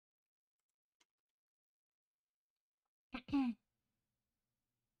Oh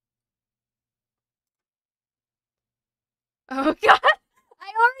god!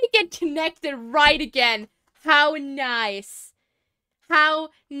 I already get connected right again. How nice. How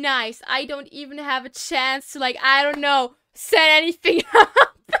nice. I don't even have a chance to, like, I don't know, set anything up.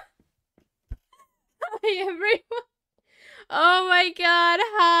 Hi, everyone. Oh my god,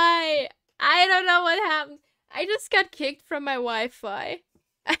 hi. I don't know what happened. I just got kicked from my Wi-Fi.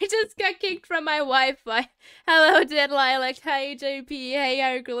 I just got kicked from my Wi-Fi. Hello, Dead Lilac. Hi, JP. Hey,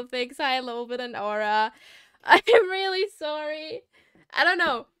 Hieroglyphics. Hi, Lobit and Aura. I'm really sorry. I don't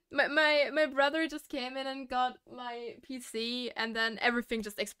know. My brother just came in and got my PC, and then everything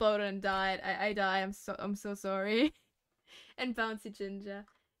just exploded and died. I die. I'm so sorry. And Bouncy Ginger.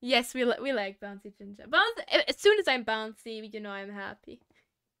 Yes, we like Bouncy Ginger. As soon as I'm bouncy, you know I'm happy.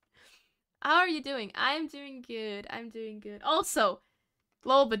 How are you doing? I'm doing good. I'm doing good. Also,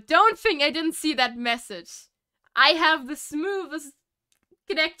 lol, but don't think I didn't see that message. I have the smoothest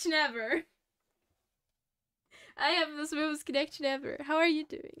connection ever. I have the smoothest connection ever. How are you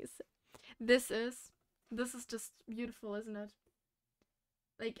doing? This is just beautiful, isn't it?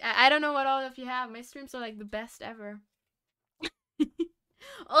 Like, I don't know what all of you have. My streams are like the best ever.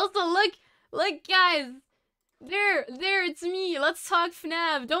 Also, look, guys. There, it's me. Let's talk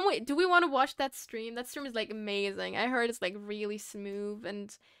Fnaf. Don't wait. Do we want to watch that stream? That stream is like amazing. I heard it's like really smooth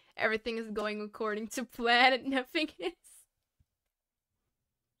and everything is going according to plan and nothing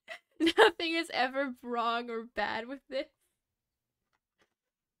is ever wrong or bad with this.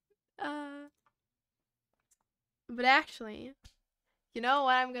 But actually, you know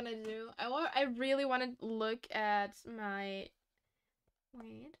what I'm gonna do? I really want to look at my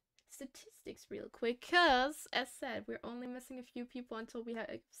statistics real quick, cause as said, we're only missing a few people until we have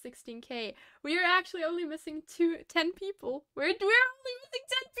 16k. We are actually only missing 10 people. We're only missing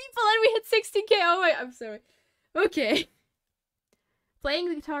 10 people and we hit 16k. Oh wait, I'm sorry. Okay. Playing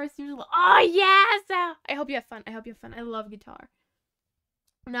the guitar is usually. Oh yes! I hope you have fun. I love guitar.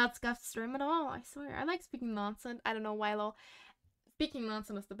 Not scuffed stream at all. I swear. I like speaking nonsense. I don't know why though. Speaking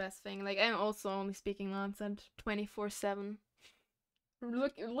nonsense is the best thing. Like, I'm also only speaking nonsense 24/7.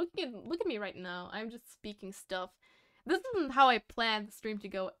 Look at me right now. I'm just speaking stuff. This isn't how I planned the stream to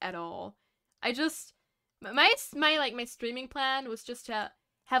go at all. I just my streaming plan was just to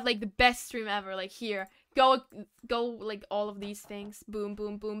have like the best stream ever. Like, here, go like all of these things. Boom,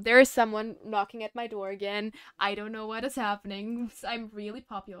 boom, boom. There is someone knocking at my door again. I don't know what is happening. I'm really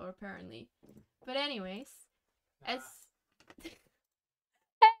popular apparently. But anyways, as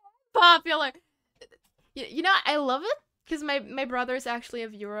popular. You know, I love it because my brother is actually a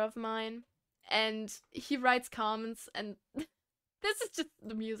viewer of mine, and he writes comments, and this is just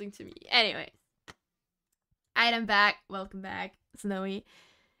amusing to me. Anyway, I'm back. Welcome back, Snowy.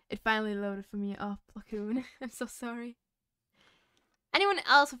 It finally loaded for me. Oh, Platoon. I'm so sorry. Anyone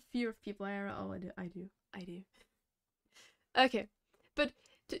else a fear of people? Oh, I do. Okay, but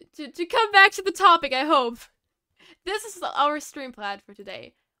to come back to the topic, I hope. This is our stream plan for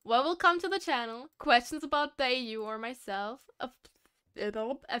today. What will come to the channel, questions about the AU or myself, a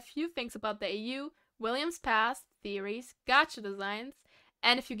few things about the AU, William's past, theories, gacha designs,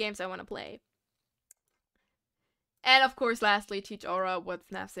 and a few games I want to play. And of course, lastly, teach Aura what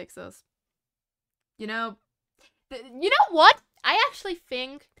Fnaf 6 is. You know what? I actually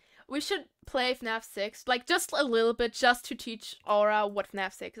think we should play Fnaf 6, like just a little bit, just to teach Aura what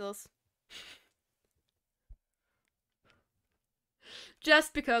Fnaf 6 is.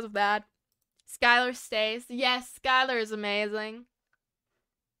 Just because of that. Skylar stays. Yes, Skylar is amazing.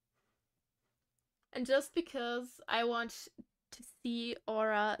 And just because I want to see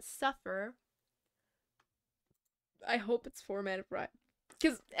Aura suffer, I hope it's formatted right.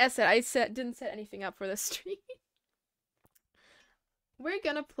 Because, as I didn't set anything up for this stream. We're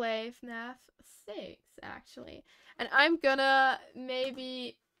gonna play Fnaf 6, actually. And I'm gonna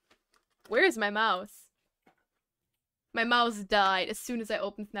maybe... Where is my mouse? My mouse died as soon as I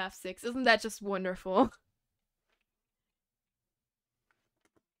opened Fnaf 6. Isn't that just wonderful?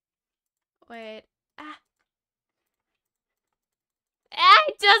 Wait.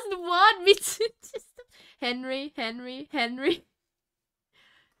 It doesn't want me to just... Henry.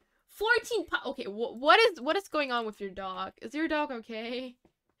 14 okay, what is going on with your dog? Is your dog okay?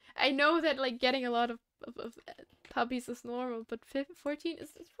 I know that, like, getting a lot of puppies is normal, but 14?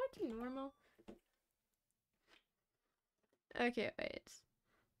 Is 14 normal? Okay, wait.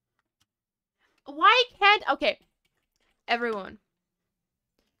 Why can't... Okay. Everyone.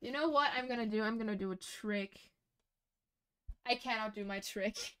 You know what I'm gonna do? I'm gonna do a trick. I cannot do my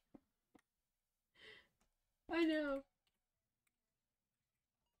trick. I know.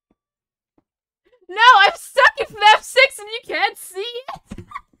 No, I'm stuck in Fnaf 6 and you can't see it?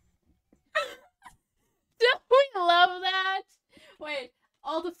 Don't we love that? Wait,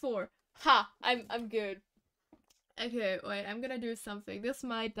 all the 4. Ha! I'm good. Okay, wait, I'm gonna do something. This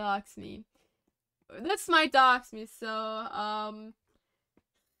might dox me. So,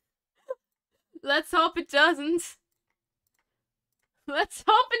 let's hope it doesn't. Let's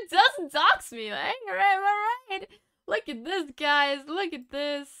hope it doesn't dox me. Like, alright. Look at this, guys. Look at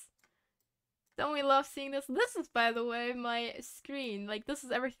this. Don't we love seeing this? This is, by the way, my screen. Like, this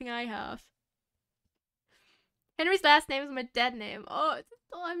is everything I have. Henry's last name is my dead name. Oh,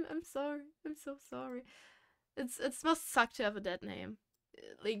 I'm sorry. I'm so sorry. It must suck to have a dead name.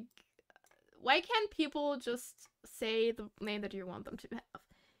 Like, why can't people just say the name that you want them to have?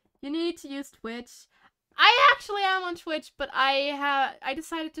 You need to use Twitch. I actually am on Twitch, but I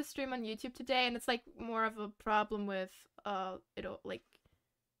decided to stream on YouTube today, and it's like more of a problem with OBS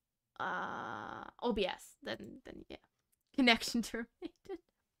than yeah, connection terminated.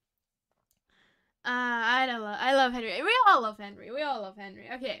 I love Henry. We all love Henry.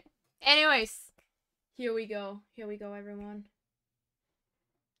 Okay. Anyways, here we go, everyone.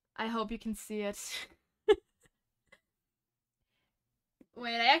 I hope you can see it.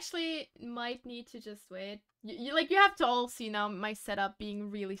 Wait, I actually might need to just wait. You have to all see now my setup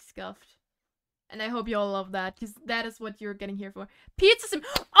being really scuffed. And I hope you all love that, because that is what you're getting here for. Pizza sim-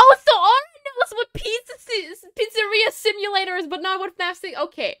 Oh, so Aura knows what pizzeria simulator is, but not what FNAF thing.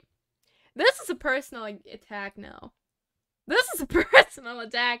 Okay. This is a personal attack now.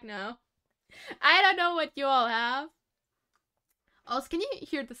 I don't know what you all have. Also, can you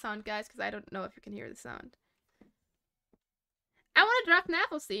hear the sound, guys? Because I don't know if you can hear the sound. I want to drop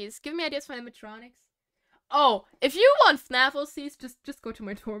FNAF. Give me ideas for animatronics. Oh, if you want FNAF, just go to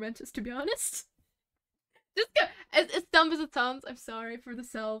my tormentors, to be honest. Just go. As dumb as it sounds, I'm sorry for the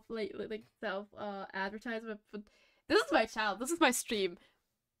self advertisement, but this is my channel. This is my stream.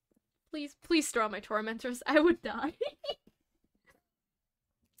 Please draw my tormentors. I would die.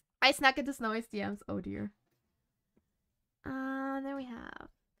 I snuck into Snowy's DMs. Oh dear. There we have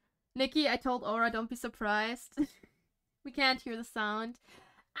Nikki. I told Aura, don't be surprised. We can't hear the sound.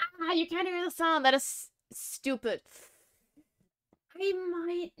 You can't hear the sound. That is stupid. I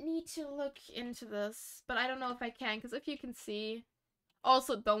might need to look into this, but I don't know if I can, because if you can see...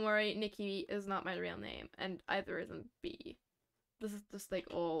 Also, don't worry, Nikki is not my real name, and either isn't B. This is just like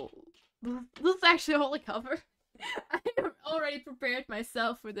all... This is actually all a cover. I have already prepared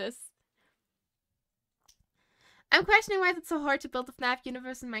myself for this. I'm questioning why it's so hard to build the FNAF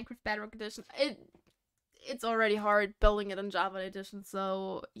universe in Minecraft Bedrock Edition. It's already hard building it in Java Edition,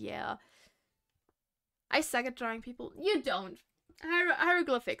 so yeah. I suck at drawing people. You don't.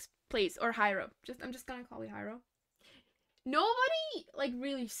 Hieroglyphics, please, or Hyro. I'm just gonna call you Hyro. Nobody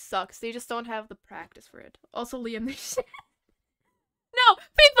really sucks. They just don't have the practice for it. Also, Liam Nation. No,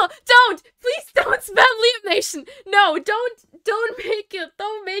 people, don't! Please don't spam Liam Nation. No, don't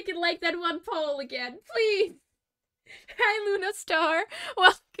make it like that one poll again, please. Hi, Luna Star.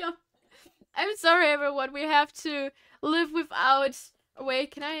 Welcome. I'm sorry, everyone. We have to live without.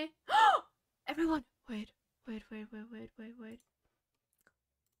 Wait, can I? Everyone, wait.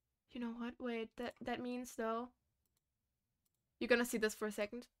 You know what? Wait, that means though. You're gonna see this for a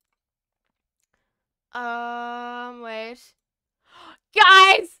second. Wait.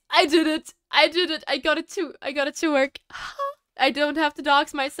 Guys, I did it. I got it to work. I don't have to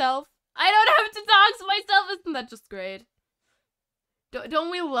dox myself. Isn't that just great?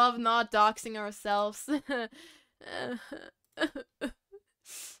 Don't we love not doxing ourselves?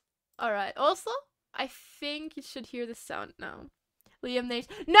 Alright, also, I think you should hear the sound now. Liam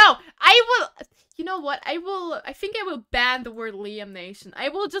Nation. No! I will... You know what? I think I will ban the word Liam Nation. I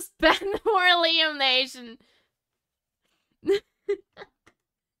will just ban the word Liam Nation.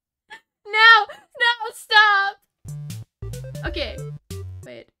 No, stop! Okay,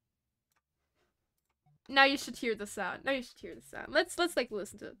 wait. Now you should hear the sound. Let's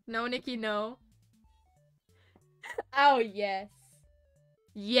listen to it. No, Nikki, no. Oh, yes.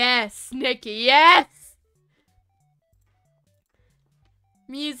 Yes, Nikki, yes!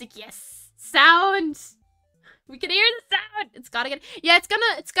 Music, yes. Sound! We can hear the sound! It's gotta get... Yeah,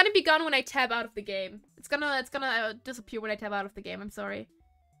 it's gonna be gone when I tab out of the game. It's gonna disappear when I tab out of the game, I'm sorry.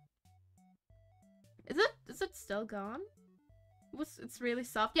 Is it still gone? It's really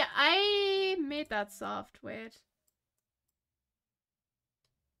soft. Yeah, I made that soft. Wait.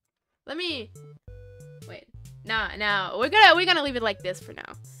 Let me... Wait. No. We're gonna leave it like this for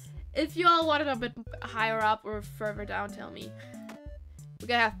now. If you all want it a bit higher up or further down, tell me. We're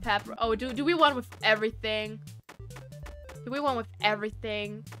gonna have pepper. Oh, do we want with everything?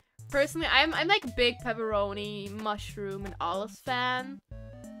 Personally, I'm like a big pepperoni, mushroom, and olives fan.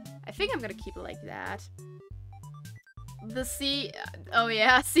 I think I'm gonna keep it like that. Oh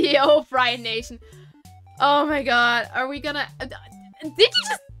yeah, CEO of Ryan Nation. Oh my god, are we gonna... Did you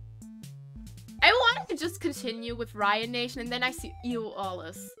just... I wanted to just continue with Ryan Nation, and then I see ew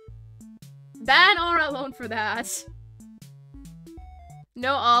olives. Ban Aura alone for that.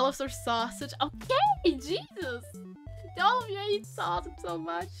 No olives or sausage. Okay, Jesus. All of you eat sausage so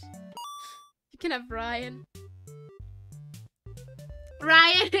much. You can have Ryan.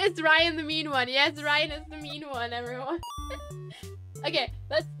 Ryan is Ryan the mean one. Yes, Ryan is the mean one, everyone. Okay,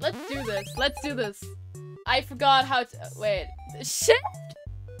 let's do this. Let's do this. I forgot how to wait. Shift?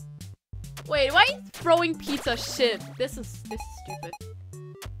 Wait, why are you throwing pizza shift? This is stupid.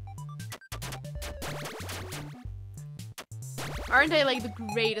 Aren't I like the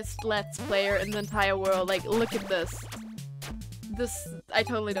greatest Let's Player in the entire world? Like, look at this. I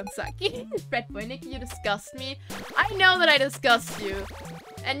totally don't suck. Red Boy, Nikki, you disgust me. I know that I disgust you.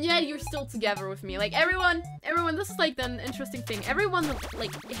 And yet you're still together with me. Like, everyone, this is like an interesting thing. Everyone that,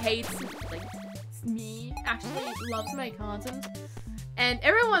 like, hates, like, me actually loves my content. And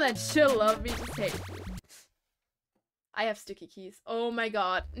everyone that should love me just hates me. I have sticky keys. Oh my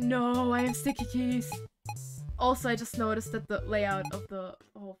god. No, I have sticky keys. Also, I just noticed that the layout of the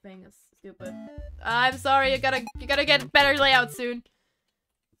whole thing is stupid. I'm sorry, you gotta get better layout soon.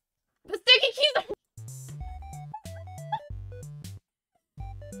 The sticky keys are...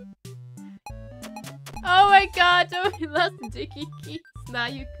 Oh my god, nobody loves sticky keys. Now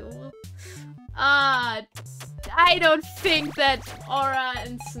you cool. I don't think that Aura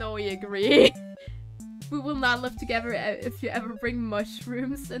and Snowy agree. We will not live together if you ever bring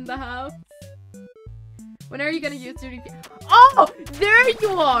mushrooms in the house. When are you gonna use your... Oh! There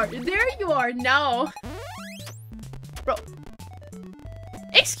you are! There you are now! Bro.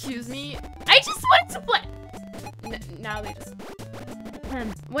 Excuse me. I just wanted to play... now they just...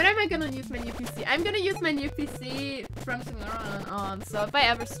 When am I gonna use my new PC? I'm gonna use my new PC from tomorrow on. So if I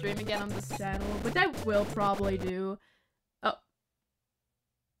ever stream again on this channel, which I will probably do... Oh.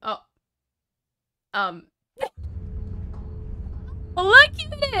 Look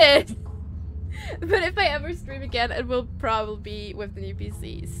at it! But if I ever stream again, it will probably be with the new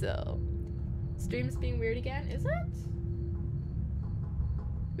PC, so... Stream's being weird again, is it?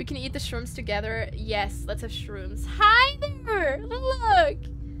 We can eat the shrooms together. Yes, let's have shrooms. Hi there! Look!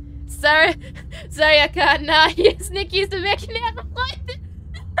 Sorry, I can't not use Nikki's to make an apple.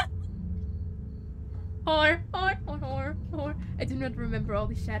 Whore. I do not remember all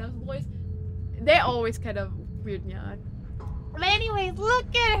these Shadows boys. They always kind of weird me out. But anyways,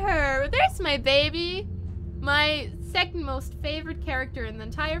 look at her! There's my baby! My second most favorite character in the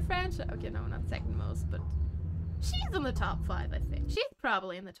entire franchise. Okay, no, not second most, but she's in the top 5, I think. She's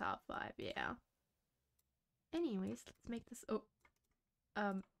probably in the top 5, yeah. Anyways, let's make this... Oh.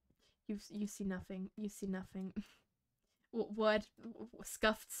 You see nothing. You see nothing. What?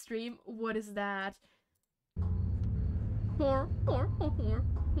 Scuffed stream? What is that? Whore.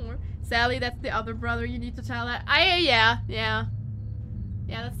 Sally, that's the other brother. You need to tell that. Yeah,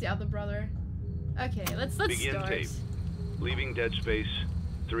 that's the other brother. Okay, let's Begin start. Tape. Leaving Dead Space.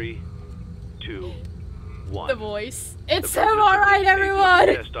 3, 2, 1. The voice. It's him, alright, everyone!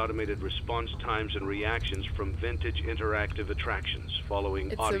 Test automated response times and reactions from vintage interactive attractions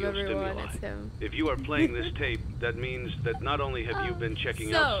following audio stimuli. It's him. If you are playing this tape, that means that not only have you been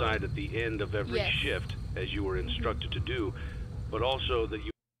checking outside at the end of every shift, as you were instructed to do, but also that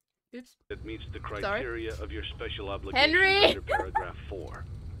you that meets the criteria of your special obligation under paragraph 4.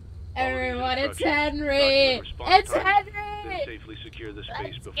 Everyone, it's Henry! It's Henry! Then safely secure the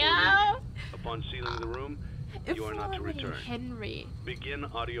space before go! leaving. Upon sealing the room, you are not to return. Henry. Begin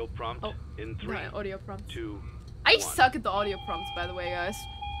audio prompt in 3, no, audio prompt. 2, I 1. suck at the audio prompts, by the way, guys.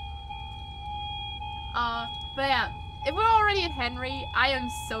 But yeah, if we're already at Henry, I am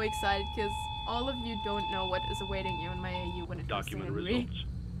so excited because all of you don't know what is awaiting you in my AU when it comes to Henry. Results.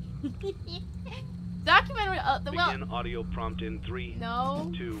 Document Begin audio prompt in 3,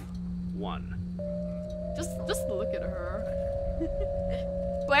 2, 1. Just look at her.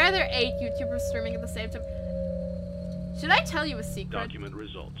 Why are there 8 YouTubers streaming at the same time? Should I tell you a secret? Document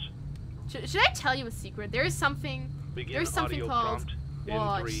results. Should I tell you a secret? There's something called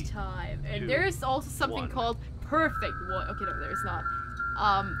watch time, and there's also something called perfect watch. Okay, no, there's not.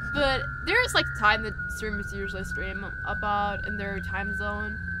 But there's like time that streamers usually stream about in their time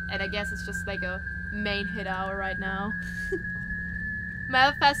zone, and I guess it's just like a main hit hour right now.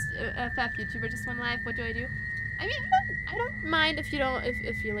 My fast YouTuber just went live. What do I do? I mean, I don't mind if you don't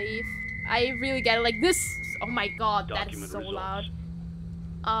if you leave. I really get it. Like this. Oh my god, that is so loud.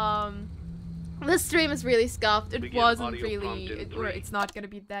 The stream is really scuffed. It wasn't really, or it's not gonna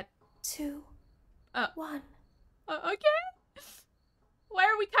be that. 2, 1. Okay. Why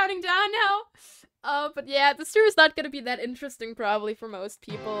are we counting down now? But yeah, the stream is not gonna be that interesting probably for most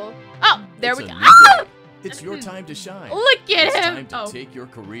people. Oh, there we go. Ah! It's your time to shine. Look at it's him. It's time to take your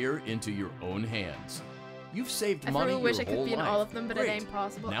career into your own hands. You've saved I money really wish your I could whole be in life. all of them, but Great. it ain't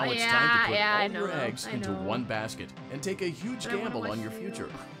possible. Now it's time to put all your eggs into one basket and take a huge gamble on your future.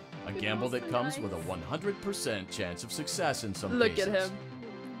 A gamble that comes with a 100% chance of success in some cases. Look at him.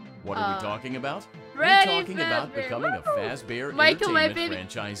 What are we talking about? We're talking about becoming a Fazbear Entertainment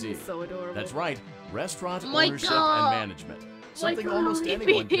franchisee. He's so adorable. That's right, restaurant ownership and management. Something almost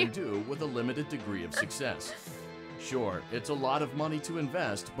anyone can do with a limited degree of success. Sure, it's a lot of money to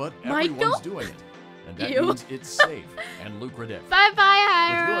invest, but everyone's doing it. And that means it's safe and lucrative. Bye-bye,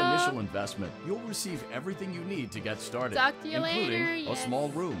 Hyrule. With your initial investment, you'll receive everything you need to get started, Talk to you including later, a small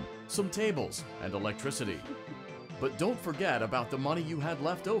room, some tables, and electricity. But don't forget about the money you had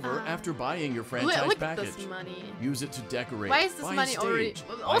left over after buying your franchise package. Look at this money. Use it to decorate, why is this buy money a already? stage,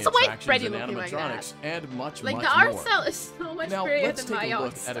 Also, buy why is Freddy looking like that? And much, like much the art more. style is so much Now, prettier let's than my take a art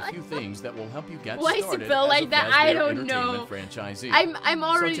look style. at a few things that will help you get why started is he built like that? I don't know. I'm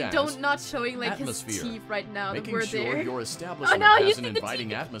already not showing like his teeth right now. Making we're sure there. your establishment has an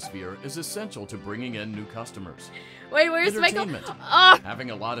inviting atmosphere is essential to bringing in new customers. Wait, where's Michael?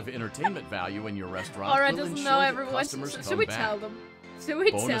 Having a lot of entertainment value in your restaurant will ensure that customers come Should we back. tell them? Should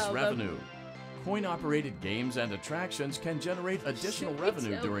we Bonus tell revenue. them? Coin-operated games and attractions can generate additional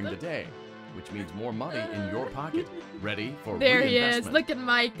revenue during the day, which means more money in your pocket, ready for there he reinvestment. is. Look at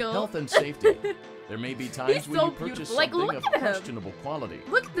Michael. Health and safety. There may be times when you purchase something look of at him. questionable quality.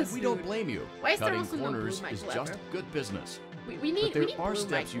 Look at this We don't blame you. Why is there Cutting also corners no blue is Michael just good business. We But there are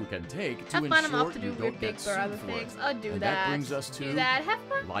steps you can take to ensure you don't get sued for it. I'll do And that. that brings us to Have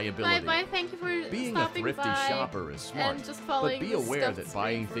fun. liability. Bye. Thank you for Being a stopping thrifty by shopper is smart, and just but be the aware stuff that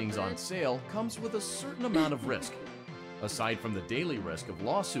buying things on sale comes with a certain amount of risk. Aside from the daily risk of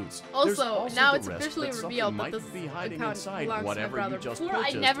lawsuits, there's also the now it's risk officially that revealed something that might this be hiding account inside belongs whatever to my brother. you just Before,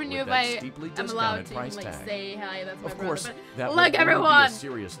 purchased I never knew with if that steeply I'm allowed discounted to price like tag. say hi. That's my Of brother. course, But that look, would only everyone. be a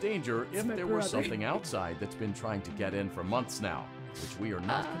serious danger if there were something outside that's been trying to get in for months now, which we are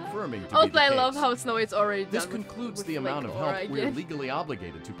not confirming to be Also, the I case. love how Snowy's already done This with, concludes the like, amount of Laura help we're again. legally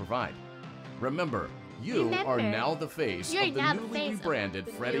obligated to provide. Remember, you are now the face of the newly rebranded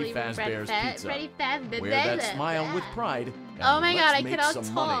Freddy Fazbear's Pizza. Wear that smile with pride, and oh my god, I make cannot some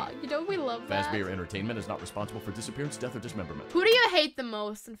talk. money. You know we love that. Fazbear Entertainment is not responsible for disappearance, death, or dismemberment. Who do you hate the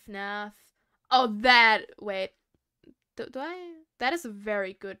most in FNAF? Oh, that. Wait. Do I? That is a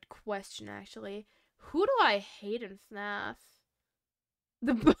very good question, actually. Who do I hate in FNAF?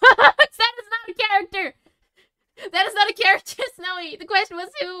 The bugs! That is not a character! That is not a character, Snowy! The question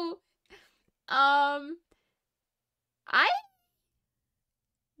was who? I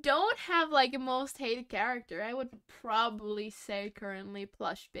don't have, like, a most hated character. I would probably say currently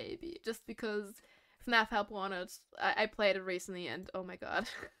Plush Baby. Just because FNAF Help Wanted, I played it recently and oh my god.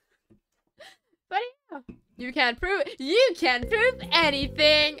 But yeah, you can't prove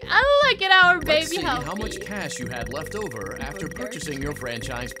anything. Oh, look at our baby. Let's see how much cash you had left over after purchasing your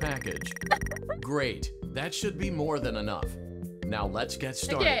franchise package. Great, that should be more than enough. Now let's get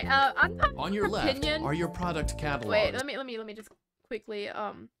started. Okay, on your left are your product catalogs. Wait, let me just quickly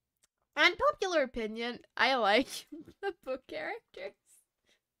unpopular opinion. I like the book characters.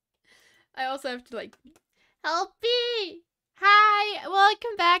 I also have to like Helpy. Hi,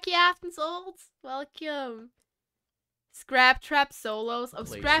 welcome back, you Afton Souls. Welcome. Scrap Trap solos. Oh,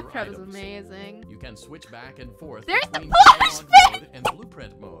 Scrap Trap is amazing. You can switch back and forth There's between the catalog mode and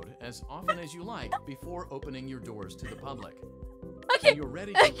blueprint mode as often as you like before opening your doors to the public. Okay. When you're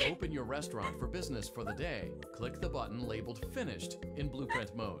ready to open your restaurant for business for the day, click the button labeled Finished in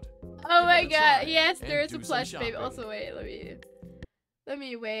blueprint mode. Oh my god, yes, there is a plush baby. Also, wait, let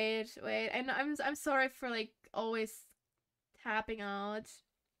me wait. I'm sorry for like always tapping out.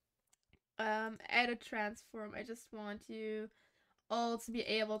 Add a transform. I just want you all to be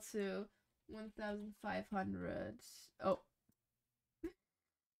able to 1,500. Oh.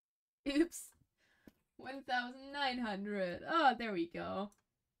 Oops. 1,900. Oh, there we go.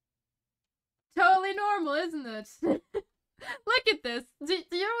 Totally normal, isn't it? Look at this. Do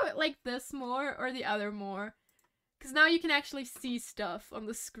you like this more or the other more? Because now you can actually see stuff on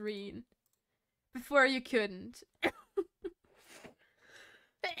the screen. Before you couldn't.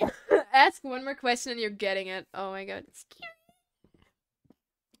 Ask one more question and you're getting it. Oh my god, it's cute.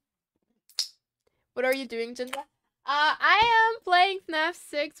 What are you doing, Jinja? I am playing FNAF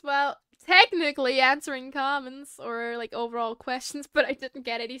 6. Well, technically answering comments or like overall questions, but I didn't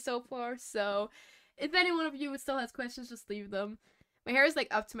get any so far. So if any one of you still has questions, just leave them. My hair is like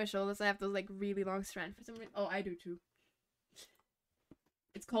up to my shoulders. I have those like really long strands for some reason. Oh, I do too.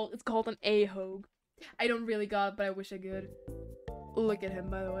 It's called an a-hogue. I don't really got it, but I wish I could. Look at him,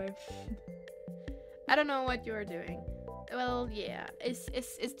 by the way. I don't know what you're doing. Well, yeah, it's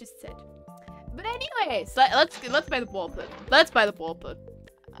just said. But anyways, let's buy the ball pit. Let's buy the ball pit.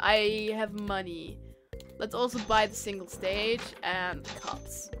 I have money. Let's also buy the single stage and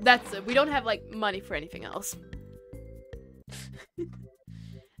cups. That's it. We don't have like money for anything else.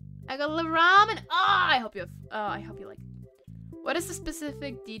 I got the ramen. I hope you like. What is the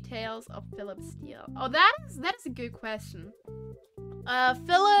specific details of Philip Steele? Oh, that is a good question.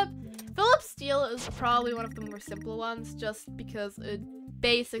 Philip Steele is probably one of the more simple ones, just because it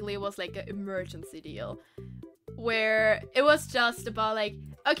basically was like an emergency deal, where it was just about like,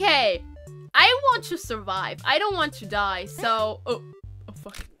 okay, I want to survive. I don't want to die. So, oh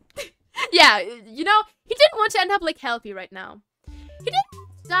fuck. Yeah, you know, he didn't want to end up like Helpy right now. He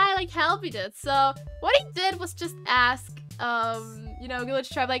didn't die like Helpy did. So what he did was just ask, you know,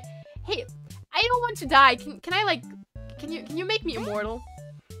 Glitch Tribe, like, hey, I don't want to die. Can I like, can you make me immortal?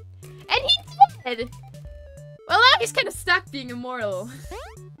 And he did. Well, now he's kind of stuck being immortal.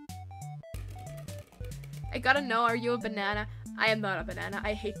 I gotta know, are you a banana? I am not a banana.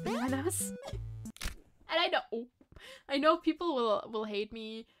 I hate bananas. And I know people will hate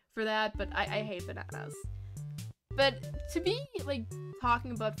me for that, but I hate bananas. But to be like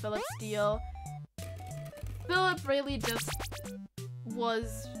talking about Philip Steele, Philip really just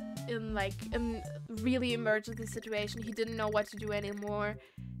was in like a really emergency situation. He didn't know what to do anymore.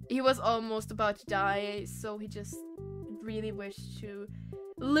 He was almost about to die, so he just really wished to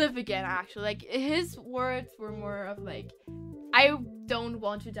live again, actually. Like, his words were more of like, I don't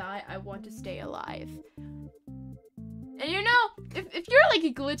want to die, I want to stay alive. And you know, if you're like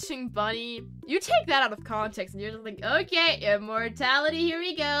a glitching bunny, you take that out of context and you're just like, okay, immortality, here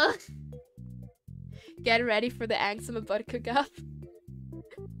we go. Get ready for the angst I'm about to cook up.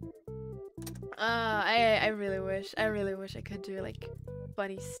 I really wish I could do like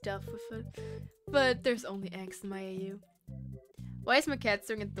funny stuff with it. But there's only angst in my AU. Why is my cat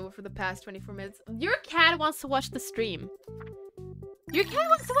staring at the door for the past 24 minutes? Your cat wants to watch the stream. Your cat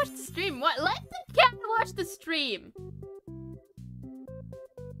wants to watch the stream. What? Let the cat watch the stream.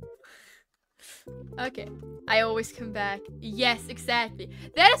 Okay. I always come back. Yes, exactly.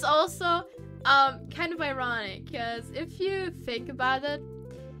 That is also kind of ironic, because if you think about it,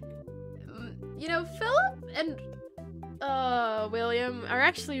 you know, Philip and William are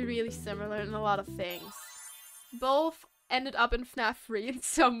actually really similar in a lot of things. Both ended up in Fnaf 3 in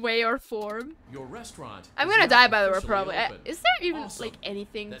some way or form. Your restaurant. I'm gonna die, by the way, probably. Is there even like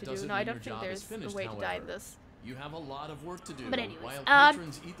anything to do? No, I don't think there's a way to die in this. You have a lot of work to do. But anyways,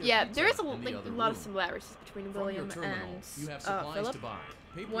 yeah, there is a lot of similarities between William and Philip.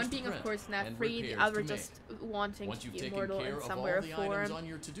 One being, of course, Fnaf 3, the other just wanting to be immortal in some way or form.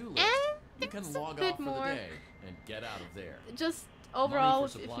 And there's a bit more. And get out of there. Just overall,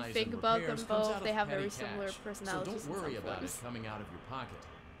 if you think about them both, they have very similar personalities. So don't worry about it coming out of your pocket.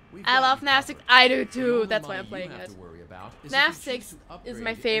 I love Fnaf 6. I do too. That's why I'm playing it. Fnaf 6 is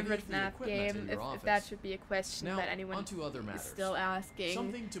my favorite Fnaf game, if that should be a question that anyone is still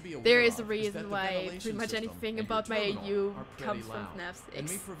asking. There is a reason why pretty much anything about my AU comes from Fnaf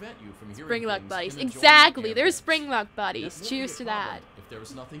 6. Springlock buddies. Exactly! There's Springlock buddies. Cheers to that.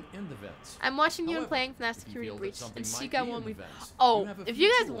 I'm watching you and playing Fnaf Security Breach, and Chica won me. Oh, if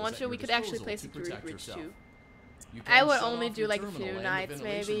you guys want to, we could actually play Security Breach too. I would only do like a few nights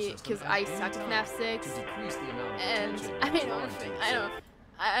maybe, because I suck at Fnaf 6, and I mean honestly, I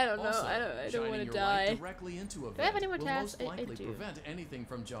don't know, I don't want to die. Do I have any more tasks? I do. Anything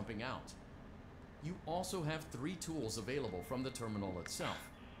from jumping out. You also have 3 tools available from the terminal itself.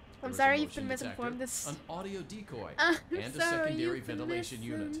 I'm sorry you've been misinformed. This an audio decoy and a secondary ventilation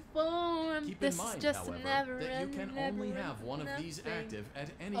unit. Keep in mind, however, that you can only have one of these active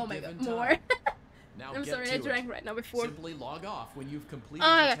at any given time. More. Now I'm sorry, I drank right now before. Simply log off when you've completed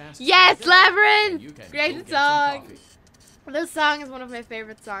the task. Yes, Labyrinth! Great song! This song is one of my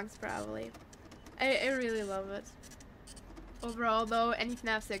favorite songs, probably. I really love it. Overall, though, any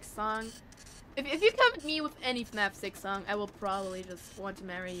Fnaf 6 song. If you come at me with any Fnaf 6 song, I will probably just want to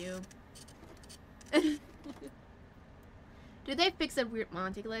marry you. Do they fix that weird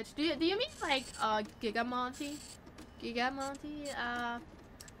Monty glitch? Do you mean like Giga Monty? Giga Monty?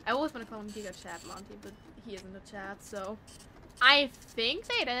 I always want to call him Giga Chat Monty, but he isn't a chat, so I think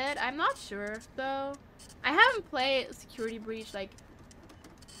they did. I'm not sure though. I haven't played Security Breach like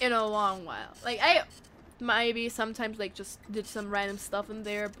in a long while. Like, I maybe sometimes, like, just did some random stuff in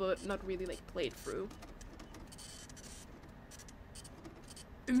there, but not really, like, played through.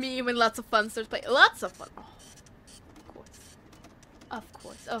 Me when lots of fun starts playing. Lots of fun. Oh, of course. Of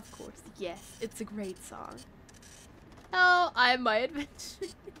course, of course. Yes, it's a great song. Hello, I'm my adventure.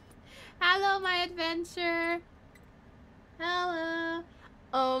 Hello, my adventure. Hello.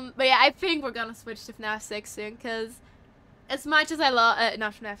 But yeah, I think we're gonna switch to Fnaf 6 soon, because as much as I love,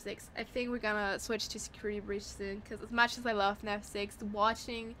 not Fnaf 6, I think we're gonna switch to Security Breach soon, because as much as I love Fnaf 6,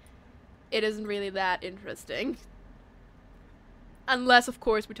 watching it isn't really that interesting. Unless, of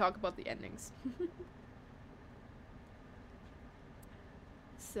course, we talk about the endings.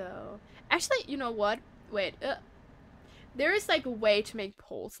 So, actually, you know what? Wait, there is like a way to make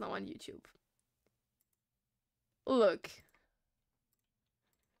polls now on YouTube. Look.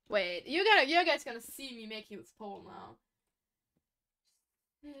 Wait, you guys gonna see me making this poll now.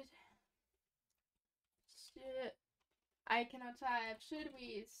 Shit. I cannot type. Should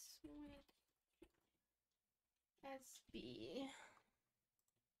we switch SB?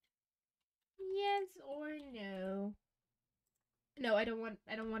 Yes or no? No, I don't want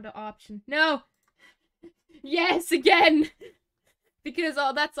the option. No! Yes, again! Because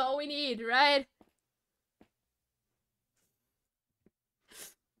that's all we need, right?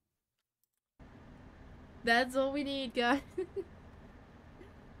 That's all we need, guys.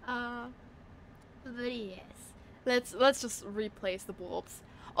 But yes. Let's just replace the bulbs.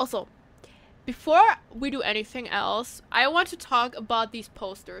 Also, before we do anything else, I want to talk about these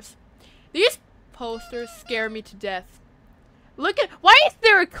posters. These posters scare me to death. Look at, why is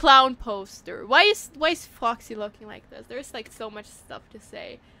there a clown poster? Why is Foxy looking like this? There's like so much stuff to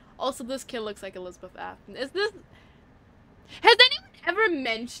say. Also, this kid looks like Elizabeth Afton. Has anyone ever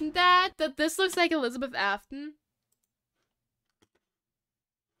mentioned that this looks like Elizabeth Afton?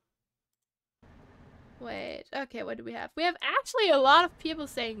 Wait, okay, what do we have? We have actually a lot of people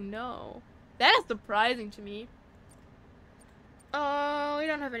saying no. That is surprising to me. Oh, we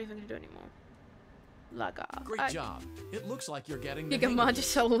don't have anything to do anymore. Great job. It looks like you're getting the hang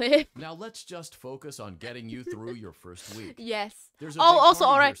of it. Now let's just focus on getting you through your first week. Yes. There's Oh, also,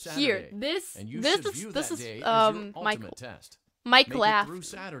 all right, here. This is Michael. Test. Michael Afton.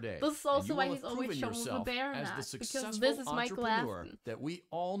 This is also why he's always shown with a bear mask, because this is Michael Afton. That we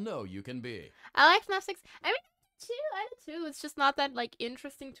all know you can be. I like Fnaf 6. I mean, I do too. It's just not that like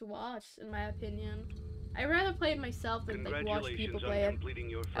interesting to watch, in my opinion. I'd rather play it myself than like watch people play it.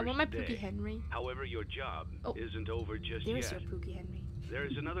 I want my Pookie Henry. However, your job isn't over just yet. There's your Pookie Henry. There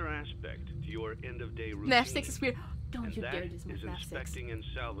is another aspect to your end-of-day routine. Fnaf 6 is weird. Don't you dare dismiss Fnaf 6. Inspecting and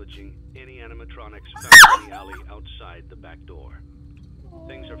salvaging any animatronics found in the alley outside the back door.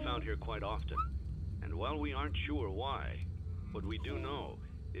 Things are found here quite often, and while we aren't sure why, what we do know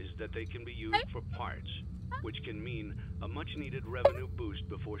is that they can be used for parts, which can mean a much-needed revenue boost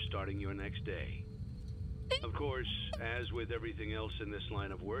before starting your next day. Of course, as with everything else in this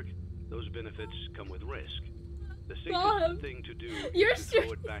line of work, those benefits come with risk. The safest thing to do is to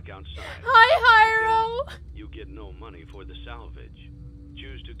throw it back outside. Hi, Hyro! You get no money for the salvage.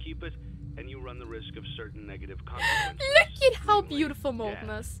 Choose to keep it, and you run the risk of certain negative consequences. Look at how beautiful Molten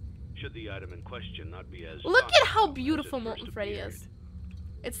is. Should the item in question not be as look at how beautiful Molten Freddy is.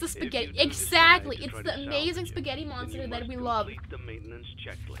 It's the spaghetti. Exactly. It's the amazing spaghetti monster that we love. The maintenance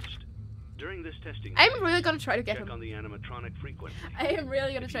checklist. During this testing, I'm really gonna try to get him. On the animatronic frequency. I am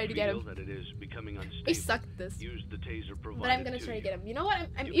really gonna try to get him. That it is becoming unstable, I suck at this. use the taser but I'm gonna try to get him. You know what?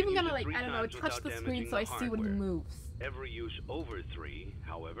 I'm even gonna like, I don't know, touch the screen so I see when he moves. Every use over 3,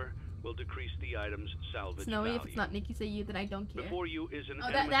 however, will decrease the item's salvage Snowy, value. If it's not Nikki say you, then I don't care. Before you is an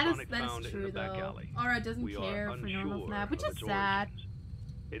that is true though. Aura doesn't care for normal Fnaf, which is sad.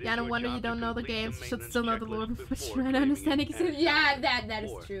 Yeah, no wonder you don't know the games. You should still know the lore before trying to understand Nikki says, yeah, that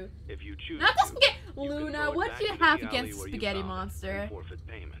is true. Not the spaghetti. Luna, what do you have against the spaghetti monster?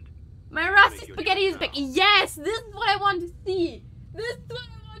 My rusty spaghetti is back. Yes, this is what I want to see. This is what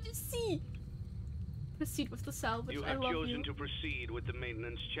I want to see. Proceed with the salvage. You have chosen to proceed with the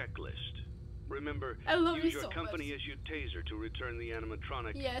maintenance checklist. Remember, I love use you your so company-issued taser to return the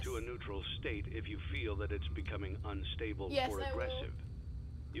animatronic to a neutral state if you feel that it's becoming unstable or aggressive.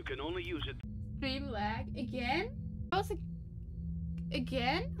 You can only use it. Stream lag again?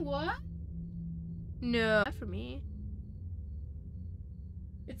 Again? What? No, not for me.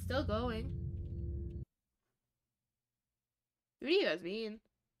 It's still going. What do you guys mean?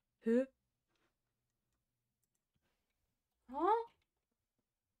 Huh? Huh?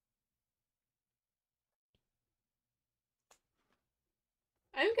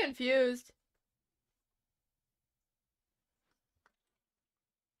 I'm confused.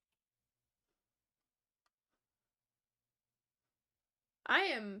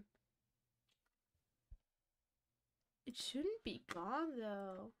 It shouldn't be gone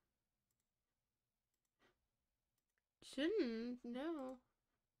though. Shouldn't, no.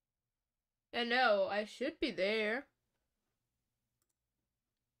 Yeah, no, I should be there.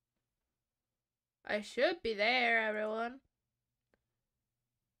 I should be there, everyone.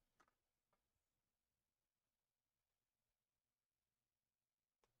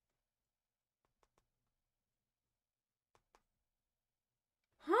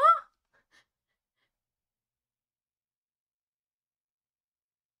 Huh?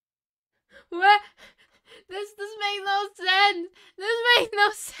 What? This makes no sense. This makes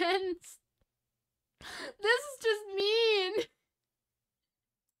no sense. This is just mean.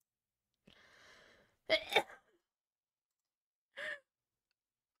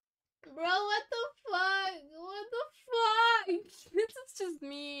 Bro, what the fuck? What the fuck? This is just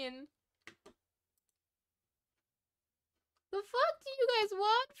mean. The fuck do you guys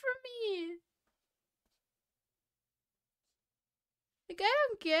want from me? Like, I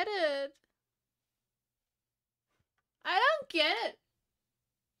don't get it. I don't get it.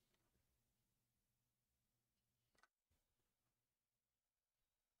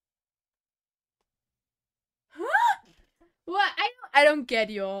 Huh? What? I don't get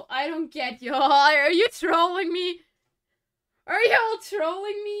y'all. I don't get y'all. Are you trolling me? Are y'all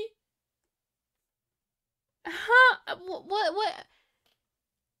trolling me? Huh? What?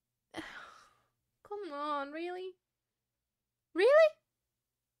 Come on, really? Really?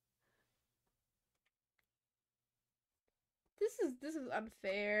 This is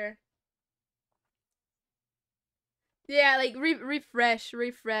unfair. Yeah, like refresh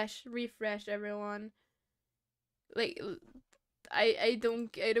everyone. Like I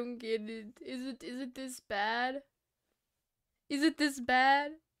don't get it. Is it this bad? Is it this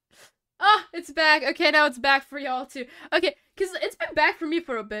bad? Ah, it's back. Okay, now it's back for y'all too. Okay, cuz it's been back for me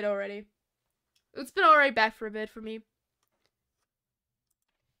for a bit already. It's been already back for a bit for me.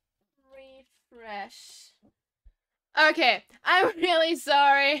 Refresh. Okay, I'm really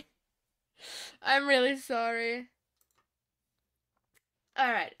sorry. I'm really sorry.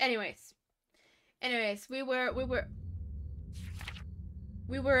 Alright, anyways, we were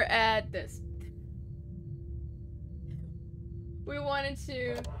at this. We wanted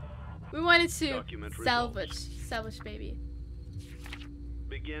to salvage baby.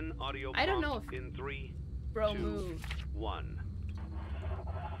 Begin audio. I don't know if in 3, bro 2, moved. 1.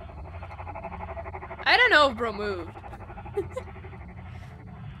 I don't know if bro moved.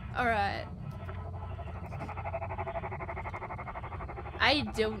 Alright. I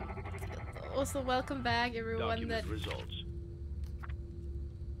don't. Also, welcome back, everyone. Document results.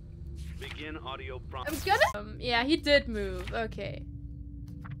 Begin audio prompt. I'm gonna. Yeah, he did move. Okay.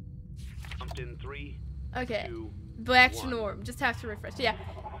 Prompt in 3. Okay. 2, Back to 1. norm. Just have to refresh. Yeah.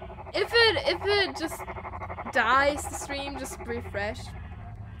 If it just dies, the stream, just refresh.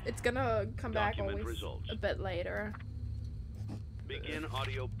 It's gonna come back always results. a bit later. Begin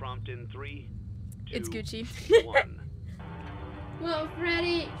audio prompt in 3, 2, it's Gucci. 1. Well,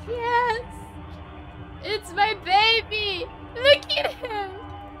 Freddy, yes! It's my baby! Look at him!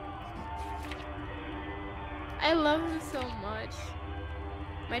 I love him so much.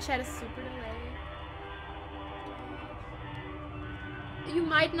 My chat is super delayed. You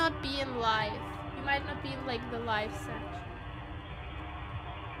might not be in live. You might not be in, like, the live section.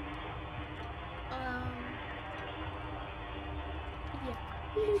 Yeah.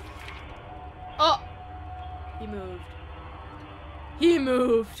 Oh! He moved. He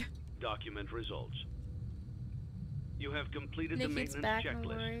moved. Document results. You have completed Nick, the maintenance back,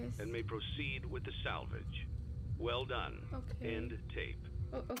 checklist and may proceed with the salvage. Well done. Okay. End tape.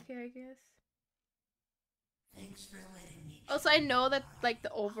 Oh, okay, I guess. Thanks for letting me. Also, I know that like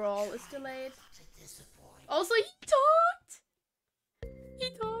the overall is delayed. Also, he talked. He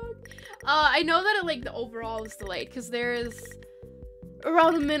talked. I know that like the overall is delayed because there is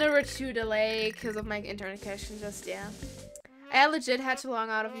around a minute or two delay because of my internet connection. Just yeah. I legit had to log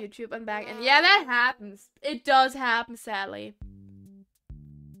out of YouTube and back, and yeah, that happens. It does happen, sadly.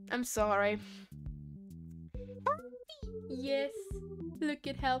 I'm sorry. Yes. Look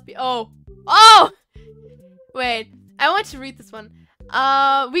at Helpy. Oh! Oh! Wait, I want to read this one.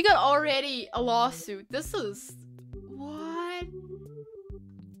 We got already a lawsuit. This is... What?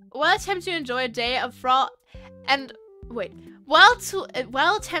 While attempting to enjoy a day of While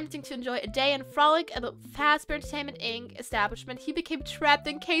attempting to enjoy a day in frolic at the Fazbear Entertainment Inc. establishment, he became trapped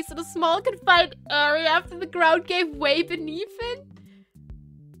and encased in a small confined area after the ground gave way beneath it.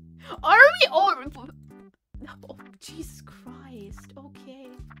 Are we all... Oh, Jesus Christ. Okay.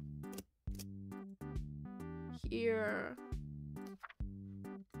 Here.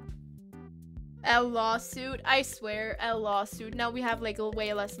 A lawsuit. I swear, a lawsuit. Now we have like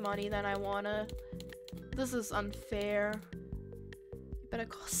way less money than I wanna. This is unfair. You better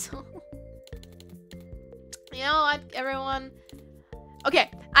call so. You know what, everyone? Okay,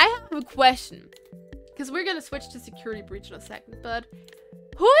 I have a question. Because we're gonna switch to security breach in a second, but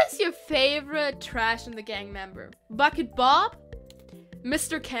who is your favorite trash in the gang member? Bucket Bob?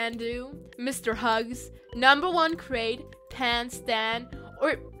 Mr. Can-Do? Mr. Hugs? Number 1 Crate? Pan Stan?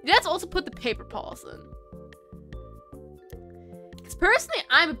 Or let's also put the paper paws in. Because personally,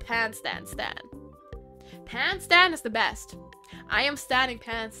 I'm a Pan Stan stan. Pan Stan is the best. I am standing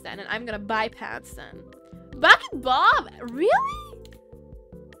Pan Stan, and I'm gonna buy Pan Stan. Bucket Bob? Really?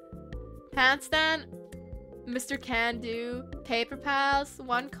 Pan Stan? Mr. Can-Do? Paper Pals?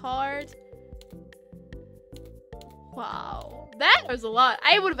 1 card? Wow. That was a lot.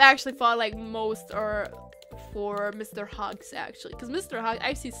 I would have actually thought like most or for Mr. Hugs actually. Because Mr. Hugs,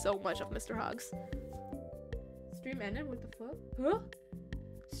 I see so much of Mr. Hugs. Stream ended? What the fuck? Huh?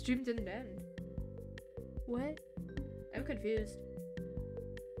 Stream didn't end. What? I'm confused.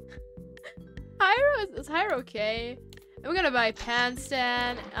 Hyro, is Hyro okay? I'm gonna buy Pan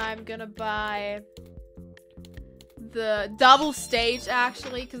Stan. I'm gonna buy the double stage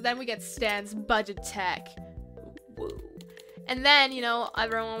actually, because then we get Stan's budget tech. Woo. And then, you know,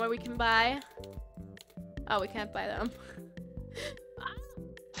 everyone where we can buy. Oh, we can't buy them.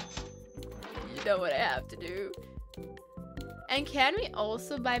 You know what I have to do. And can we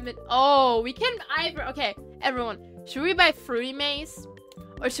also buy oh, we can either. Okay, everyone, should we buy Fruity Maze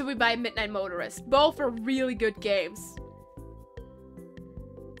or should we buy Midnight Motorist? Both are really good games.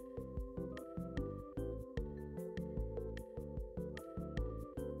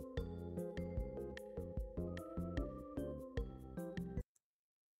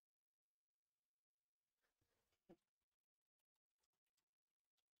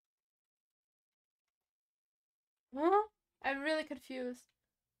 Huh? I'm really confused.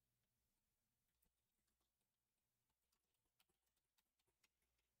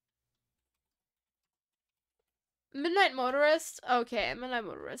 Midnight Motorist? Okay, Midnight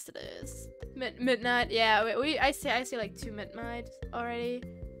Motorist it is. Midnight, yeah, I see like 2 Midnight already.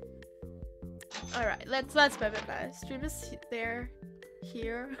 Alright, let's buy Midnight. Stream is there.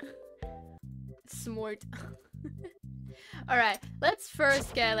 Here. Smart. Alright, let's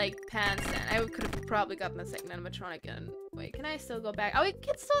first get like Pan Stan. I could have probably gotten the second animatronic and wait, can I still go back? Oh, we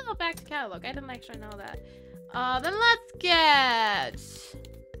can still go back to catalog. I didn't actually know that. Then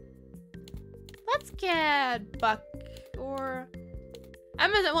let's get Buck or I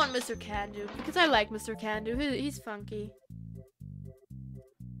want Mr. Can-Do because I like Mr. Can-Do. He's funky.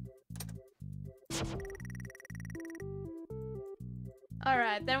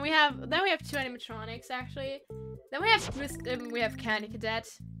 Alright, then we have 2 animatronics actually. Then we have Candy Cadet.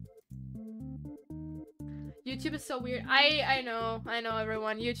 YouTube is so weird. I know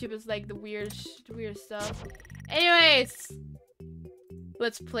everyone. YouTube is like the weird stuff. Anyways,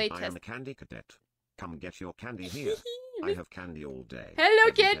 let's play test. I am a Candy Cadet. Come get your candy here. I have candy all day.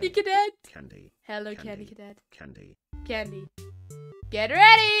 Hello, Candy Cadet. Candy. Hello, Candy Cadet. Candy. Candy. Get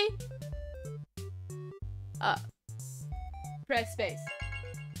ready. Press space.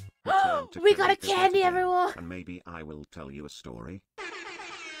 We got a candy, everyone! And maybe I will tell you a story.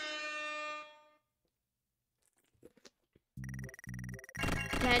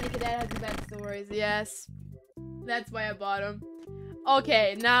 Candy Cadet has the best stories, yes. That's why I bought him.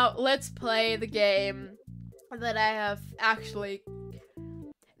 Okay, now let's play the game that I have actually...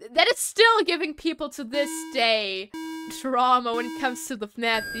 that is still giving people to this day trauma when it comes to the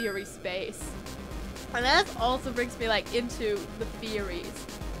Fnaf theory space. And that also brings me like into the theories.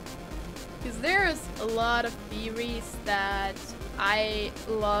 Because there's a lot of theories that I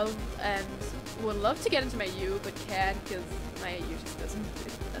love and would love to get into my U, but can't because my U just doesn't do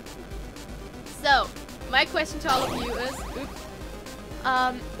that. So, my question to all of you is,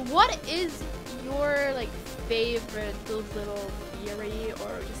 what is your like favorite little theory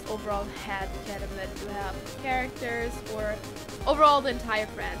or just overall headcanon that you have for characters or overall the entire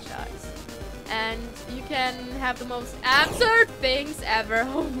franchise? And you can have the most absurd things ever.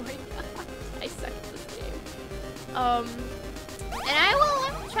 Oh my god. I suck at this game. And I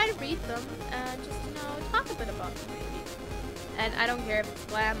will try to read them and just, you know, talk a bit about them maybe. And I don't care if it's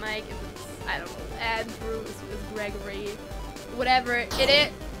Glam Mike, if it's, I don't know, Andrew, if it's Gregory, whatever it is.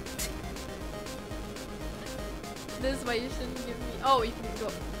 This is why you shouldn't give me, oh, you can go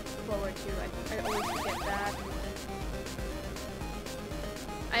forward too, I always forget that.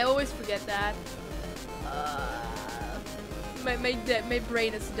 I always forget that. My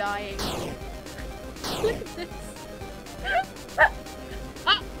brain is dying. Look at this.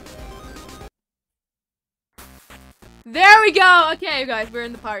 There we go! Okay, guys, we're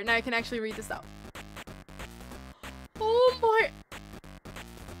in the part. Now I can actually read this out. Oh my...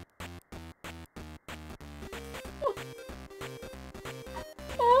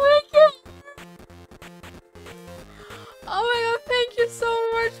 Oh my god! Oh my god, thank you so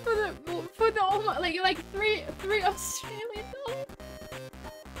much for the oh my, like three Australian dollars.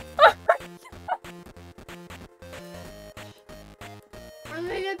 Oh my god! Oh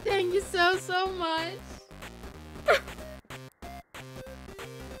my god, thank you so much.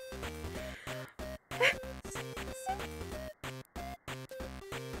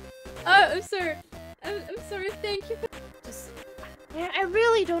 Oh, I'm sorry. I'm sorry. Thank you. Just, yeah, I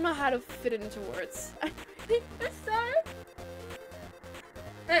really don't know how to fit it into words. I'm sorry.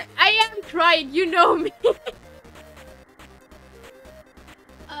 I am crying. You know me. Then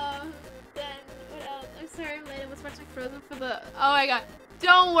what else? I'm sorry. I'm late. I was watching Frozen for the. Oh my god.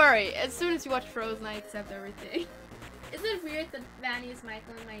 Don't worry. As soon as you watch Frozen, I accept everything. Is it weird that Vanny is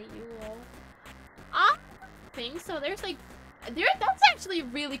Michael in my EU? I think so. There's like. That's actually a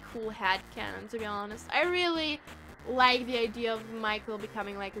really cool headcanon, to be honest. I really like the idea of Michael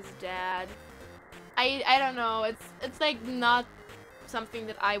becoming like his dad. I don't know, it's like not something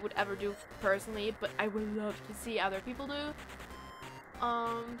that I would ever do personally, but I would love to see other people do.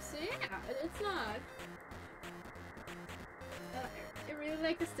 So yeah, it's not. I really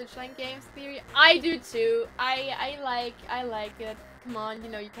like the Stitchline games theory. I do too. I like it. Come on, you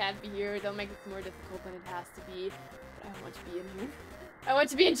know you can't be here. Don't make it more difficult than it has to be. I want to be in here. I want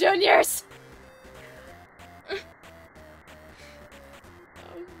to be in juniors!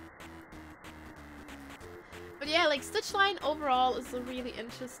 But yeah, like, Stitchline overall is a really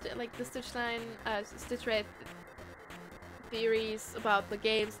interesting, like, the Stitchline, Stitch Ray theories about the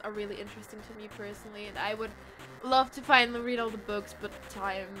games are really interesting to me personally, and I would love to finally read all the books, but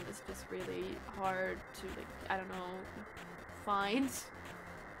time is just really hard to, like, I don't know, find.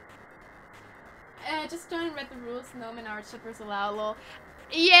 Just don't read the rules. No Menard shippers allow, lol.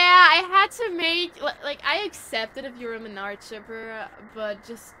 Yeah, I had to make, like, I accept it if you're a Menard shipper, but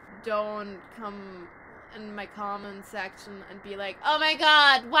just don't come in my comment section and be like, oh my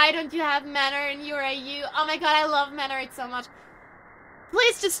god, why don't you have Menard in your AU? Oh my god, I love Menard so much.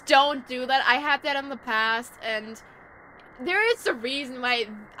 Please just don't do that. I had that in the past, and there is a reason why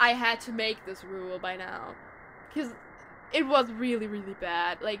I had to make this rule by now. Because it was really, really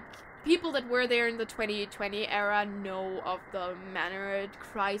bad. Like, people that were there in the 2020 era know of the Menard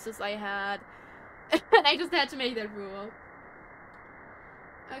crisis I had. And I just had to make that rule.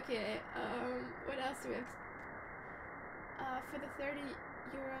 Okay, what else do we have? For the 30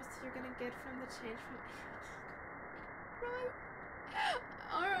 euros you're gonna get from the change from... Right.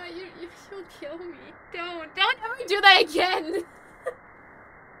 Alright, you'll kill me. Don't ever do that again!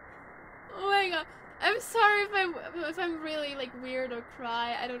 Oh my god. I'm sorry if I'm really like weird or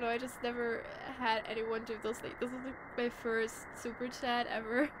cry. I don't know. I just never had anyone do those things. This is like my first super chat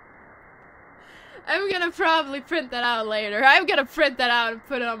ever. I'm gonna probably print that out later. I'm gonna print that out and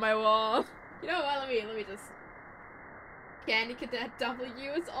put it on my wall. You know what? Let me just. Candy Cadet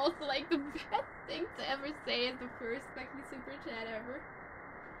W is also like the best thing to ever say as the first fucking super chat ever.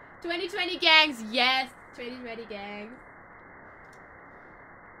 2020 gangs, yes, 2020 gangs.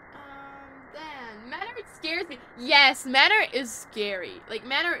 Then, Manor scares me. Yes, Manor is scary. Like,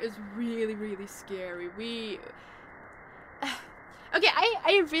 Manor is really, really scary. Okay,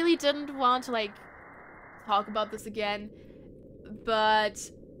 I really didn't want to, like, talk about this again. But,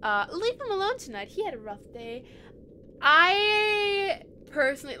 leave him alone tonight. He had a rough day. I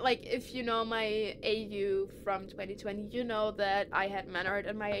personally, like, if you know my AU from 2020, you know that I had Manor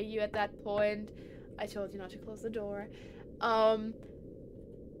in my AU at that point. I told you not to close the door.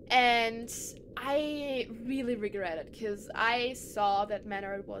 And I really regret it, because I saw that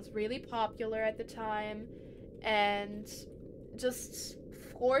Menard was really popular at the time, and just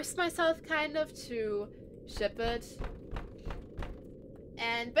forced myself kind of to ship it.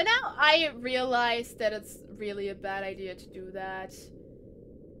 But now I realized that it's really a bad idea to do that.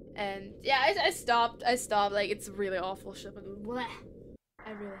 And yeah, I stopped, like, it's really awful shipping. Blech.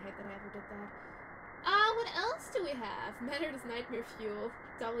 I really hate that I ever did that. What else do we have? Menard is nightmare fuel.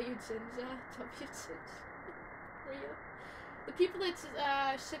 W Ginger. Real. The people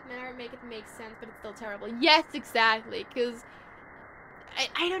that ship Menard make it make sense, but it's still terrible. Yes, exactly. Because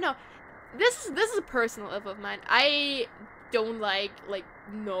I don't know. This is a personal love of mine. I don't like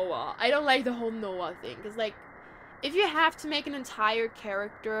Noah. I don't like the whole Noah thing. Because like, if you have to make an entire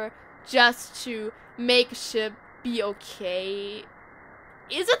character just to make a ship be okay.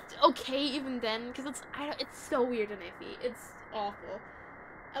 Is it okay even then? Because it's so weird and iffy. It's awful.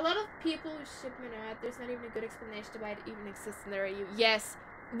 A lot of people who ship Minot, there's not even a good explanation why it even exists in their AU. Yes,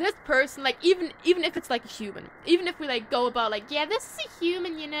 this person, like, even if it's like a human, even if we like go about like, yeah, this is a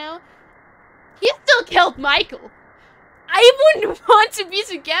human, you know, he still killed Michael. I wouldn't want to be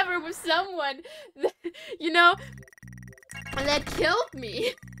together with someone that, you know, that killed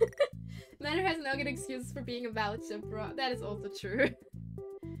me. Manor has no good excuses for being a valid ship, bro. That is also true.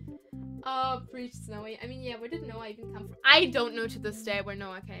 Oh, preach Snowy. I mean, yeah, where did Noah even come from? I don't know to this day where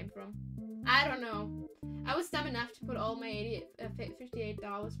Noah came from. I don't know. I was dumb enough to put all my $58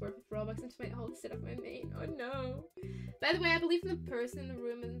 worth of Robux into my whole set of my main. Oh no. By the way, I believe in the person in the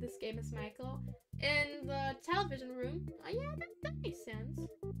room in this game is Michael. In the television room, oh yeah, that makes sense.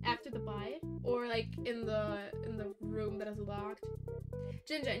 After the bite, or like in the room that is locked.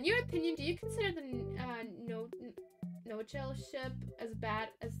 Ginger, in your opinion, do you consider the no-chill ship as bad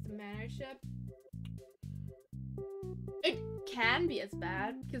as the Manor ship? It can be as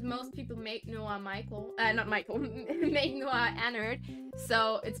bad, because most people make Noah Michael, not Michael, make Noah Ennard,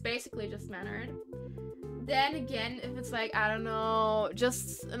 so it's basically just Manor. Then again, if it's like, I don't know,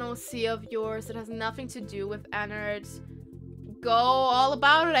 just an OC of yours that has nothing to do with Ennard, go all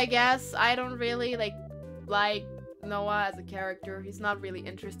about it, I guess. I don't really like Noah as a character. He's not really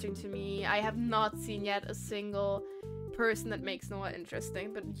interesting to me. I have not seen yet a single person that makes Noah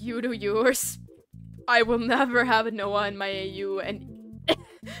interesting, but you do yours. I will never have a Noah in my AU, and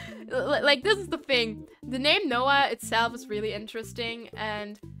like, this is the thing. The name Noah itself is really interesting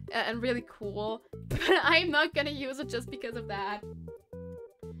and really cool, but I'm not gonna use it just because of that.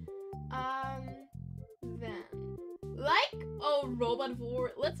 Then, like, oh, Robot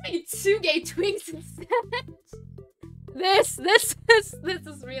War, let's make 2 gay twinks instead. This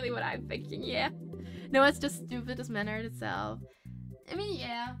is really what I'm thinking, yeah. No, it's just stupid as Manor itself. I mean,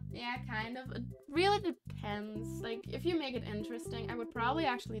 yeah, kind of. It really depends. Like, if you make it interesting, I would probably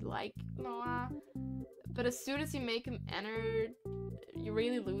actually like Noah. But as soon as you make him Ennard, you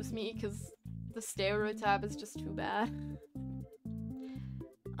really lose me, because the stereotype is just too bad.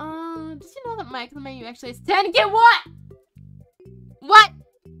 Did you know that Michael and Mayu actually has 10? Get what? What?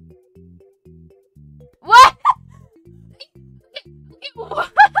 What? Okay,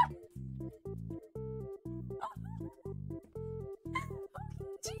 what?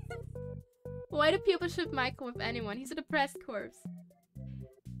 Jesus. Why do people ship Michael with anyone? He's a depressed corpse.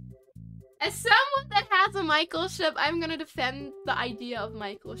 As someone that has a Michael ship, I'm gonna defend the idea of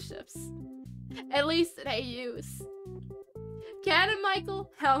Michael ships. At least in AUs. Canon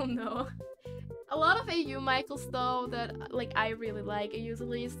Michael? Hell no. A lot of AU Michaels, though, that like I really like, AUs at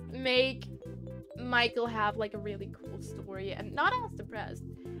least, make Michael have like a really cool story and not as depressed.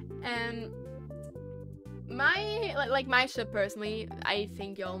 And my ship personally, I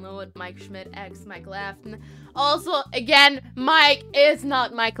think y'all know it, Mike Schmidt x Michael Afton. Also, again, Mike is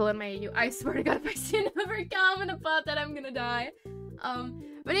not Michael in my AU. I swear to God, if I see another comment about that, I'm gonna die.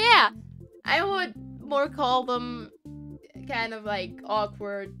 But yeah, I would more call them kind of like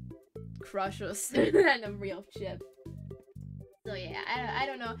awkward crushes than a real ship. So yeah, I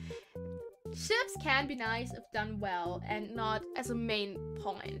don't know. Ships can be nice if done well and not as a main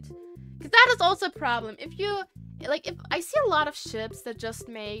point. Because that is also a problem. If I see a lot of ships that just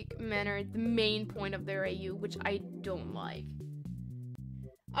make Manor the main point of their AU, which I don't like.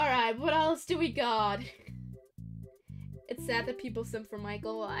 Alright, what else do we got? It's sad that people simp for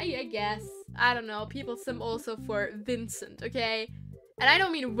Michael. I guess. I don't know. People simp also for Vincent, okay? And I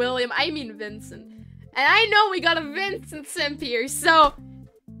don't mean William, I mean Vincent. And I know we got a Vincent simp here, so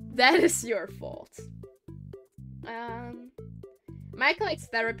that is your fault. Michael X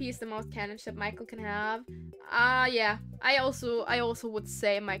Therapy is the most canon ship Michael can have. Yeah. I also would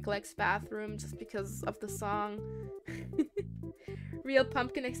say Michael X Bathroom just because of the song. Real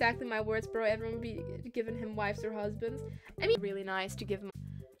pumpkin, exactly my words, bro. Everyone would be giving him wives or husbands. I mean, really nice to give him,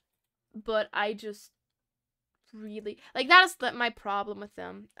 but I just really like that is my problem with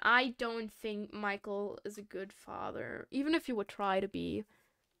them. I don't think Michael is a good father, even if he would try to be.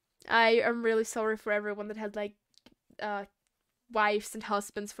 I am really sorry for everyone that had like wives and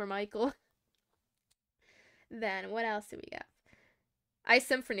husbands for Michael. Then what else do we got? I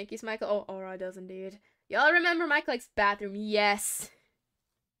simp for Nikki's Michael. Oh, Aura does indeed. Y'all remember Michael X Bathroom? Yes.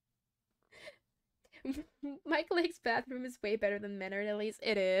 Michael X Bathroom is way better than Menard, at least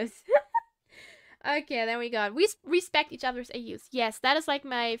it is. Okay, then we got we respect each other's AUs. Yes, that is like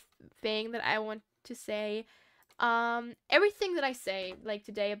my thing that I want to say. Everything that I say like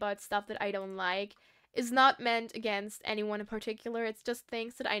today about stuff that I don't like is not meant against anyone in particular. It's just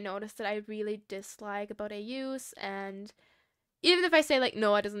things that I noticed that I really dislike about AUs, and even if I say, like,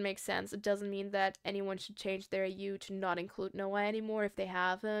 Noah doesn't make sense, it doesn't mean that anyone should change their you to not include Noah anymore if they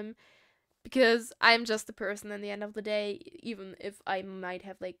have him. Because I'm just a person in the end of the day, even if I might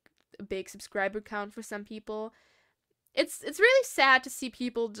have, like, a big subscriber count for some people. It's really sad to see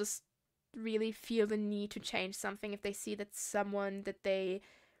people just really feel the need to change something if they see that someone that they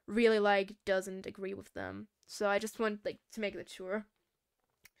really like doesn't agree with them. So I just want, like, to make that sure.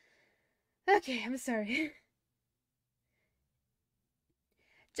 Okay, I'm sorry.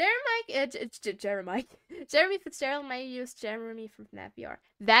 Jeremy Fitzgerald might use Jeremy from Fnaf VR.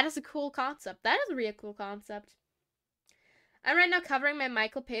 That is a cool concept. That is a real cool concept. I'm right now covering my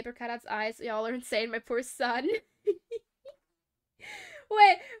Michael paper cutout's eyes. Y'all are insane, my poor son.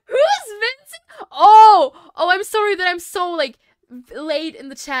 Wait, who's Vincent? Oh, I'm sorry that I'm so, like, late in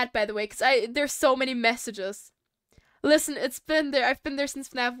the chat, by the way, because there's so many messages. Listen, it's been there. I've been there since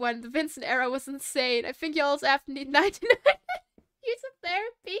FNAF 1. The Vincent era was insane. I think y'all's after need 99 years of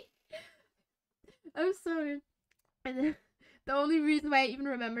therapy. I'm sorry. And the only reason why I even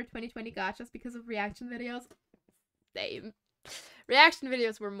remember 2020 gotcha is because of reaction videos. Same. Reaction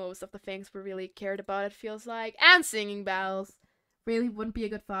videos were most of the things we really cared about, it feels like. And singing bells. Really wouldn't be a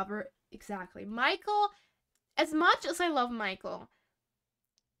good father. Exactly. Michael, as much as I love Michael,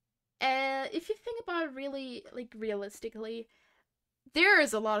 if you think about it really, like, realistically, there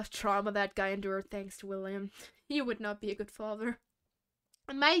is a lot of trauma that guy endured thanks to William. He would not be a good father.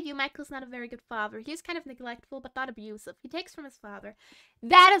 In my view, Michael's not a very good father. He's kind of neglectful, but not abusive. He takes from his father.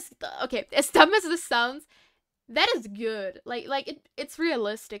 That is, okay, as dumb as this sounds, that is good. It's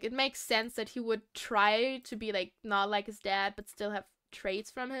realistic. It makes sense that he would try to be, like, not like his dad, but still have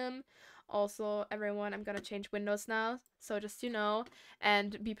traits from him. Also, everyone, I'm gonna change windows now, so just, you know,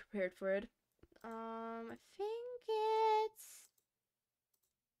 and be prepared for it. I think it's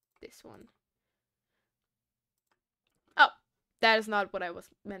this one. Oh, that is not what I was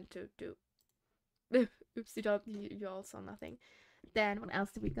meant to do. Oopsie, you all saw nothing. Then, what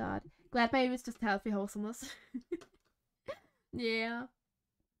else did we got? Glad Baby was just healthy wholesomeness. Yeah.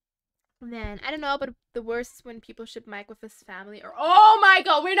 Then, I don't know, but the worst is when people ship Mike with his family, or— oh my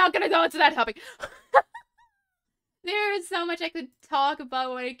god, we're not gonna go into that topic! There is so much I could talk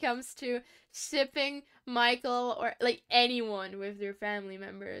about when it comes to shipping Michael, or, like, anyone with their family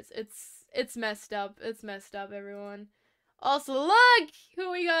members. It's messed up. It's messed up, everyone. Also, look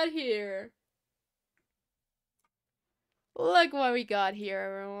who we got here! Look what we got here,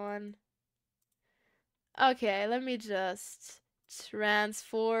 everyone. Okay, let me just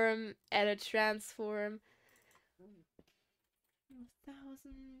transform, edit transform.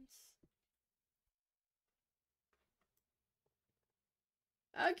 Thousands.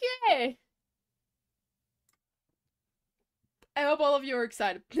 Okay. I hope all of you are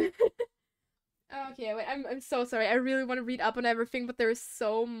excited. Okay, wait, I'm so sorry. I really want to read up on everything, but there is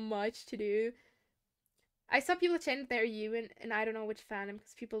so much to do. I saw people change their you and I don't know which fandom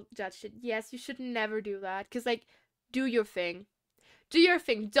because people judged it. Yes, you should never do that. Because, like, do your thing. Do your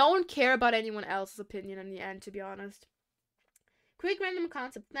thing. Don't care about anyone else's opinion in the end, to be honest. Quick random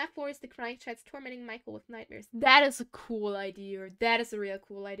concept. Fnaf 4 is the crying child's tormenting Michael with nightmares. That is a cool idea. That is a real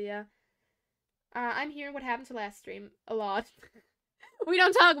cool idea. I'm hearing what happened to last stream a lot. We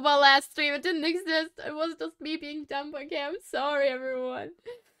don't talk about last stream. It didn't exist. It was just me being dumb. Okay, I'm sorry, everyone.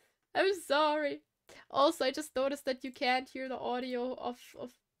 I'm sorry. Also, I just noticed that you can't hear the audio of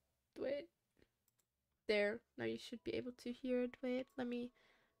wait. There. Now you should be able to hear it. Wait, let me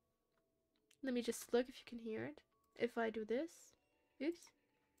just look if you can hear it. If I do this. Oops.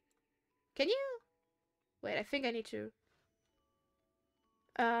 Can you? Wait, I think I need to.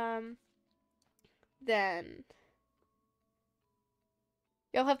 Then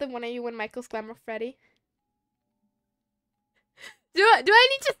you'll have the one of you when Michael's Glamour Freddy. Do I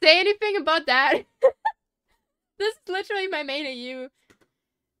need to say anything about that? This is literally my main AU.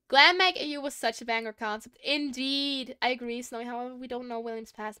 Glam Mag AU was such a banger concept. Indeed. I agree, Snowy. However, we don't know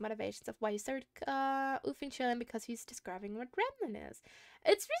William's past motivations of why he started oofing chilling because he's describing what gremlin is.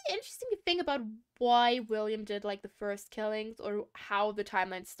 It's really interesting to think about why William did, like, the first killings or how the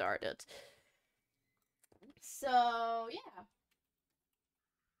timeline started. So, yeah.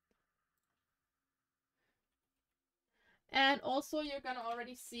 And also, you're gonna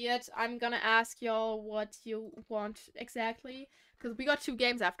already see it. I'm gonna ask y'all what you want exactly, because we got 2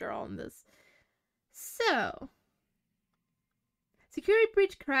 games after all in this. So, security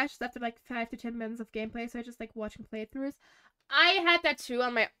breach crashed after like 5 to 10 minutes of gameplay, so I just like watching playthroughs. I had that too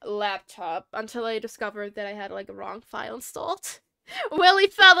on my laptop until I discovered that I had like a wrong file installed. Willie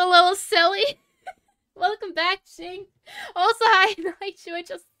felt a little silly. Welcome back, Shing. Also, hi, Nightshade. I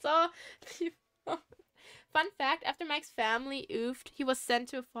just saw fun fact, after Mike's family oofed, he was sent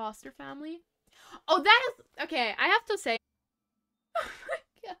to a foster family. Oh, that is... Okay, I have to say... Oh my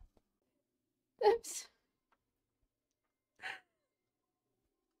god. Oops.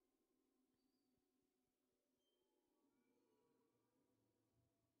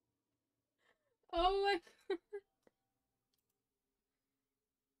 Oh my god.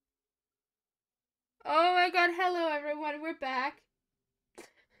 Oh my god, hello everyone, we're back.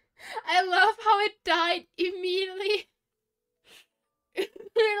 I love how it died immediately.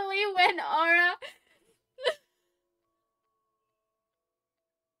 Immediately when Aura...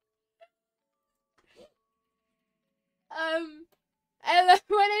 I love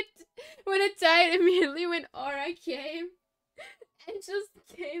when it died immediately when Aura came. And just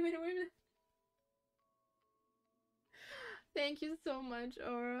came and went... Thank you so much,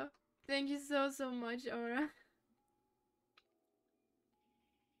 Aura. Thank you so much, Aura.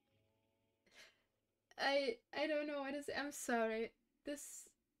 I don't know what to say. I'm sorry. This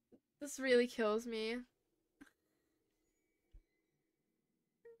really kills me.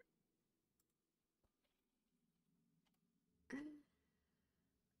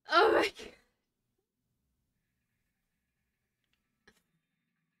 Oh my god.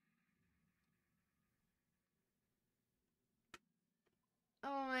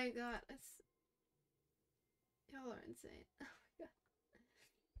 Oh my god. Y'all are insane. Oh my god.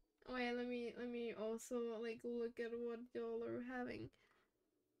 Wait, let me also like look at what y'all are having.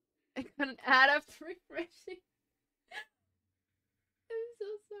 I got an ad after refreshing. I'm so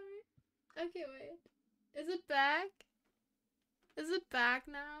sorry. Okay, wait. Is it back? Is it back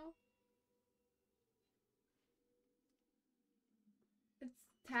now? It's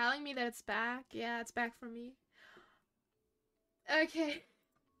telling me that it's back. Yeah, it's back for me. Okay.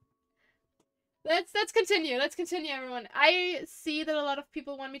 Let's continue. Let's continue, everyone. I see that a lot of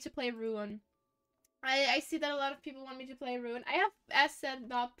people want me to play Ruin. I see that a lot of people want me to play Ruin. I have, as said,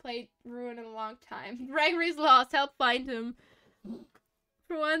 not played Ruin in a long time. Gregory's lost. Help find him.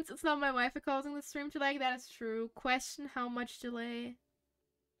 For once, it's not my wife causing the stream delay. That is true. Question: how much delay?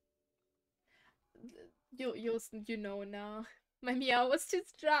 You know now. My meow was too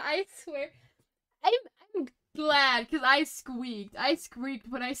strong. I swear. I'm glad because I squeaked. I squeaked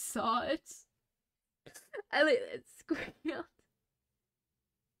when I saw it. It squealed.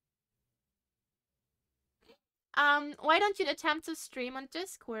 Why don't you attempt to stream on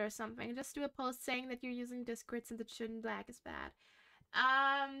Discord or something? Just do a post saying that you're using Discord since it shouldn't lag as bad.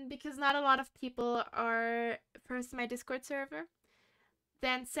 Because not a lot of people are first my Discord server.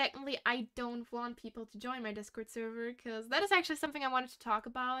 Then secondly, I don't want people to join my Discord server because that is actually something I wanted to talk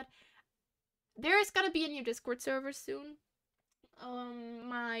about. There is gonna be a new Discord server soon.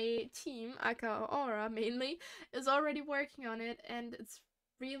 My team, aka Aura mainly, is already working on it and it's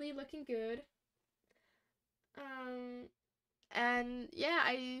really looking good. And yeah,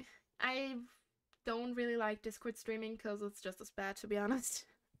 I don't really like Discord streaming because it's just as bad, to be honest.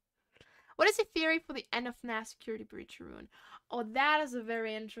 What is your theory for the end of Fnaf security breach ruin? Oh, that is a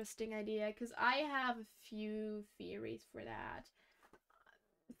very interesting idea because I have a few theories for that.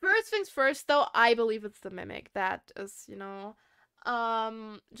 First things first, though, I believe it's the Mimic that is, you know,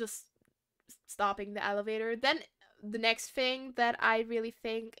 just stopping the elevator. Then the next thing that I really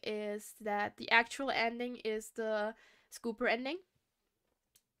think is that the actual ending is the Scooper ending.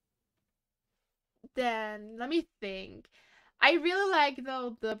 Then let me think. I really like,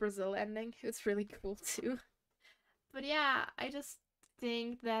 though, the Brazil ending. It's really cool too. But yeah, I just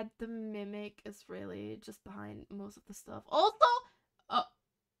think that the Mimic is really just behind most of the stuff. Also,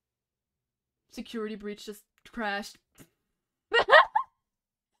 security breach just crashed.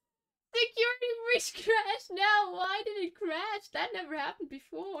 Security breach crashed now. Why did it crash? That never happened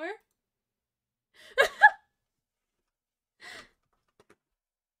before.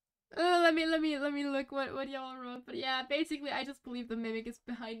 Let me look what y'all wrote. But yeah, basically I just believe the Mimic is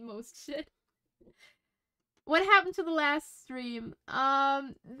behind most shit. What happened to the last stream?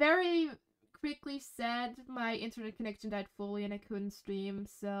 Very quickly said my internet connection died fully and I couldn't stream,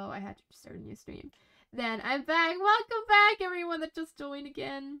 so I had to start a new stream. Then I'm back. Welcome back, everyone that just joined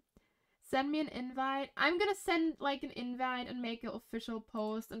again. Send me an invite. I'm gonna send like an invite and make an official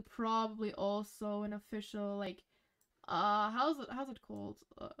post and probably also an official like how's it called?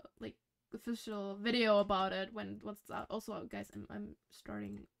 Like official video about it once it's out. Also, guys, I'm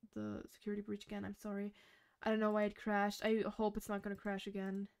starting the security breach again. I'm sorry. I don't know why it crashed. I hope it's not gonna crash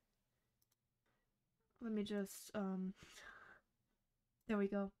again. Let me just there we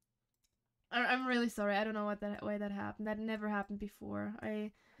go. I'm really sorry. I don't know why that happened. That never happened before.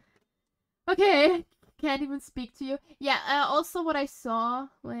 Okay. Can't even speak to you. Yeah, also what I saw,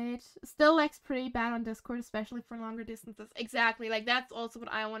 wait, still lags pretty bad on Discord, especially for longer distances. Exactly, like that's also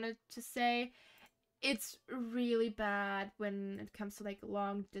what I wanted to say. It's really bad when it comes to like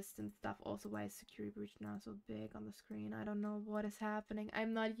long distance stuff. Also, why is security breach now so big on the screen? I don't know what is happening.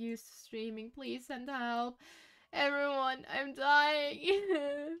 I'm not used to streaming. Please send help. Everyone, I'm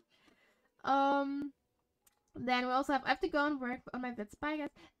dying. Then we also have, I have to go and work on my bits. Bye guys.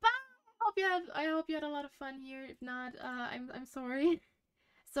 Bye! I hope you had a lot of fun here. If not, I'm sorry.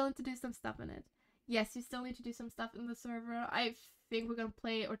 Still need to do some stuff in it. Yes, you still need to do some stuff in the server. I think we're gonna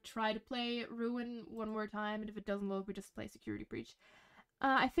play or try to play Ruin one more time, and if it doesn't work, we just play Security Breach.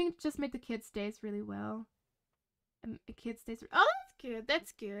 I think just make the kid stays really well. A kid stays. Oh, that's good.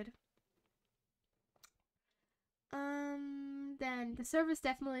 That's good. Then the server is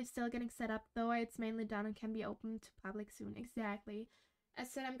definitely still getting set up, though it's mainly done and can be open to public soon. Exactly. As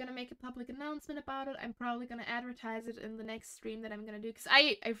said, I'm gonna make a public announcement about it. I'm probably gonna advertise it in the next stream that I'm gonna do, because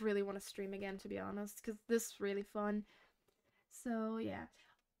I really want to stream again, to be honest, because this is really fun. So yeah.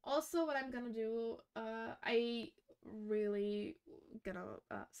 Also, what I'm gonna do, I really gonna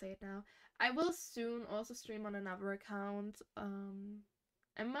say it now. I will soon also stream on another account.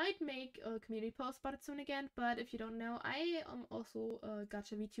 I might make a community post about it soon again, but if you don't know, I am also a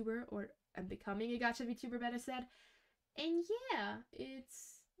gacha VTuber, or I'm becoming a gacha VTuber, better said. And yeah,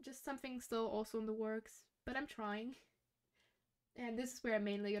 it's just something still also in the works, but I'm trying. And this is where I'm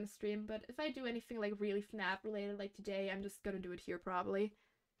mainly gonna stream, but if I do anything like really Fnaf related like today, I'm just gonna do it here probably.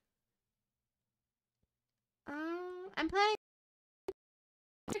 I'm playing.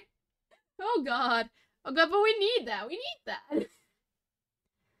 Oh god. Oh god, but we need that. We need that.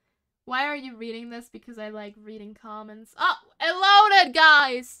 Why are you reading this? Because I like reading comments. Oh, it loaded,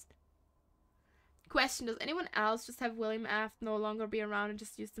 guys! Question, does anyone else just have William Aft no longer be around and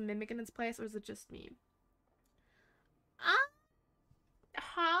just use the mimic in its place, or is it just me?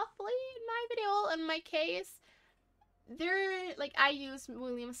 Halfly in my video, in my case. They're, like, I use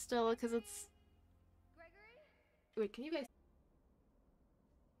William still because it's... Wait, can you guys...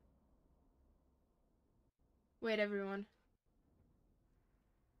 Wait, everyone.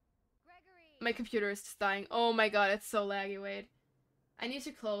 My computer is just dying. Oh my god, it's so laggy. Wait. I need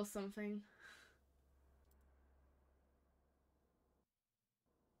to close something.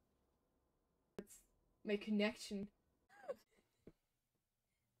 It's my connection.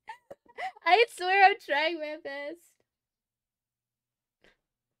 I swear I'm trying my best.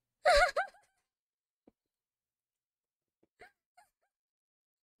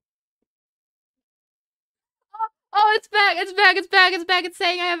 Oh, it's back, it's back, it's back, it's back. It's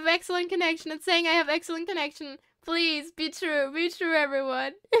saying I have excellent connection. It's saying I have excellent connection. Please, be true,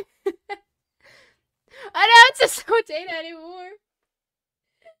 everyone. I know, it's just no data anymore.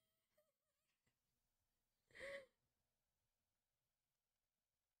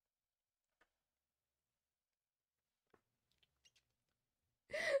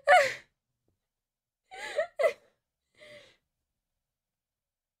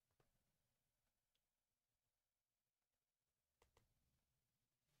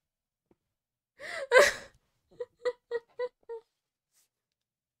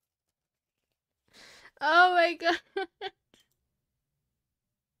 Oh my god.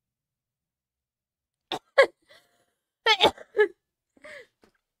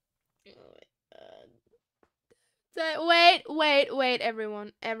 Wait,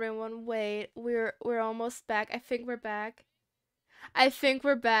 everyone, wait. We're almost back. I think we're back. I think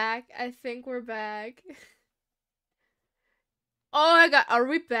we're back. Oh my god, are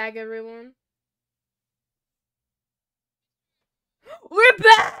we back, everyone? We're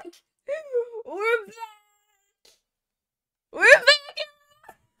back! We're back! We're back!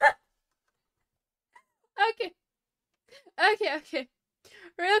 Okay.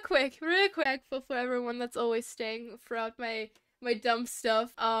 Real quick. Thankful for everyone that's always staying throughout my dumb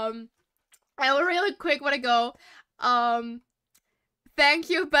stuff. I will really quick wanna go. Thank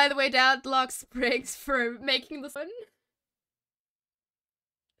you, by the way, Dadlock Spriggs, for making this one.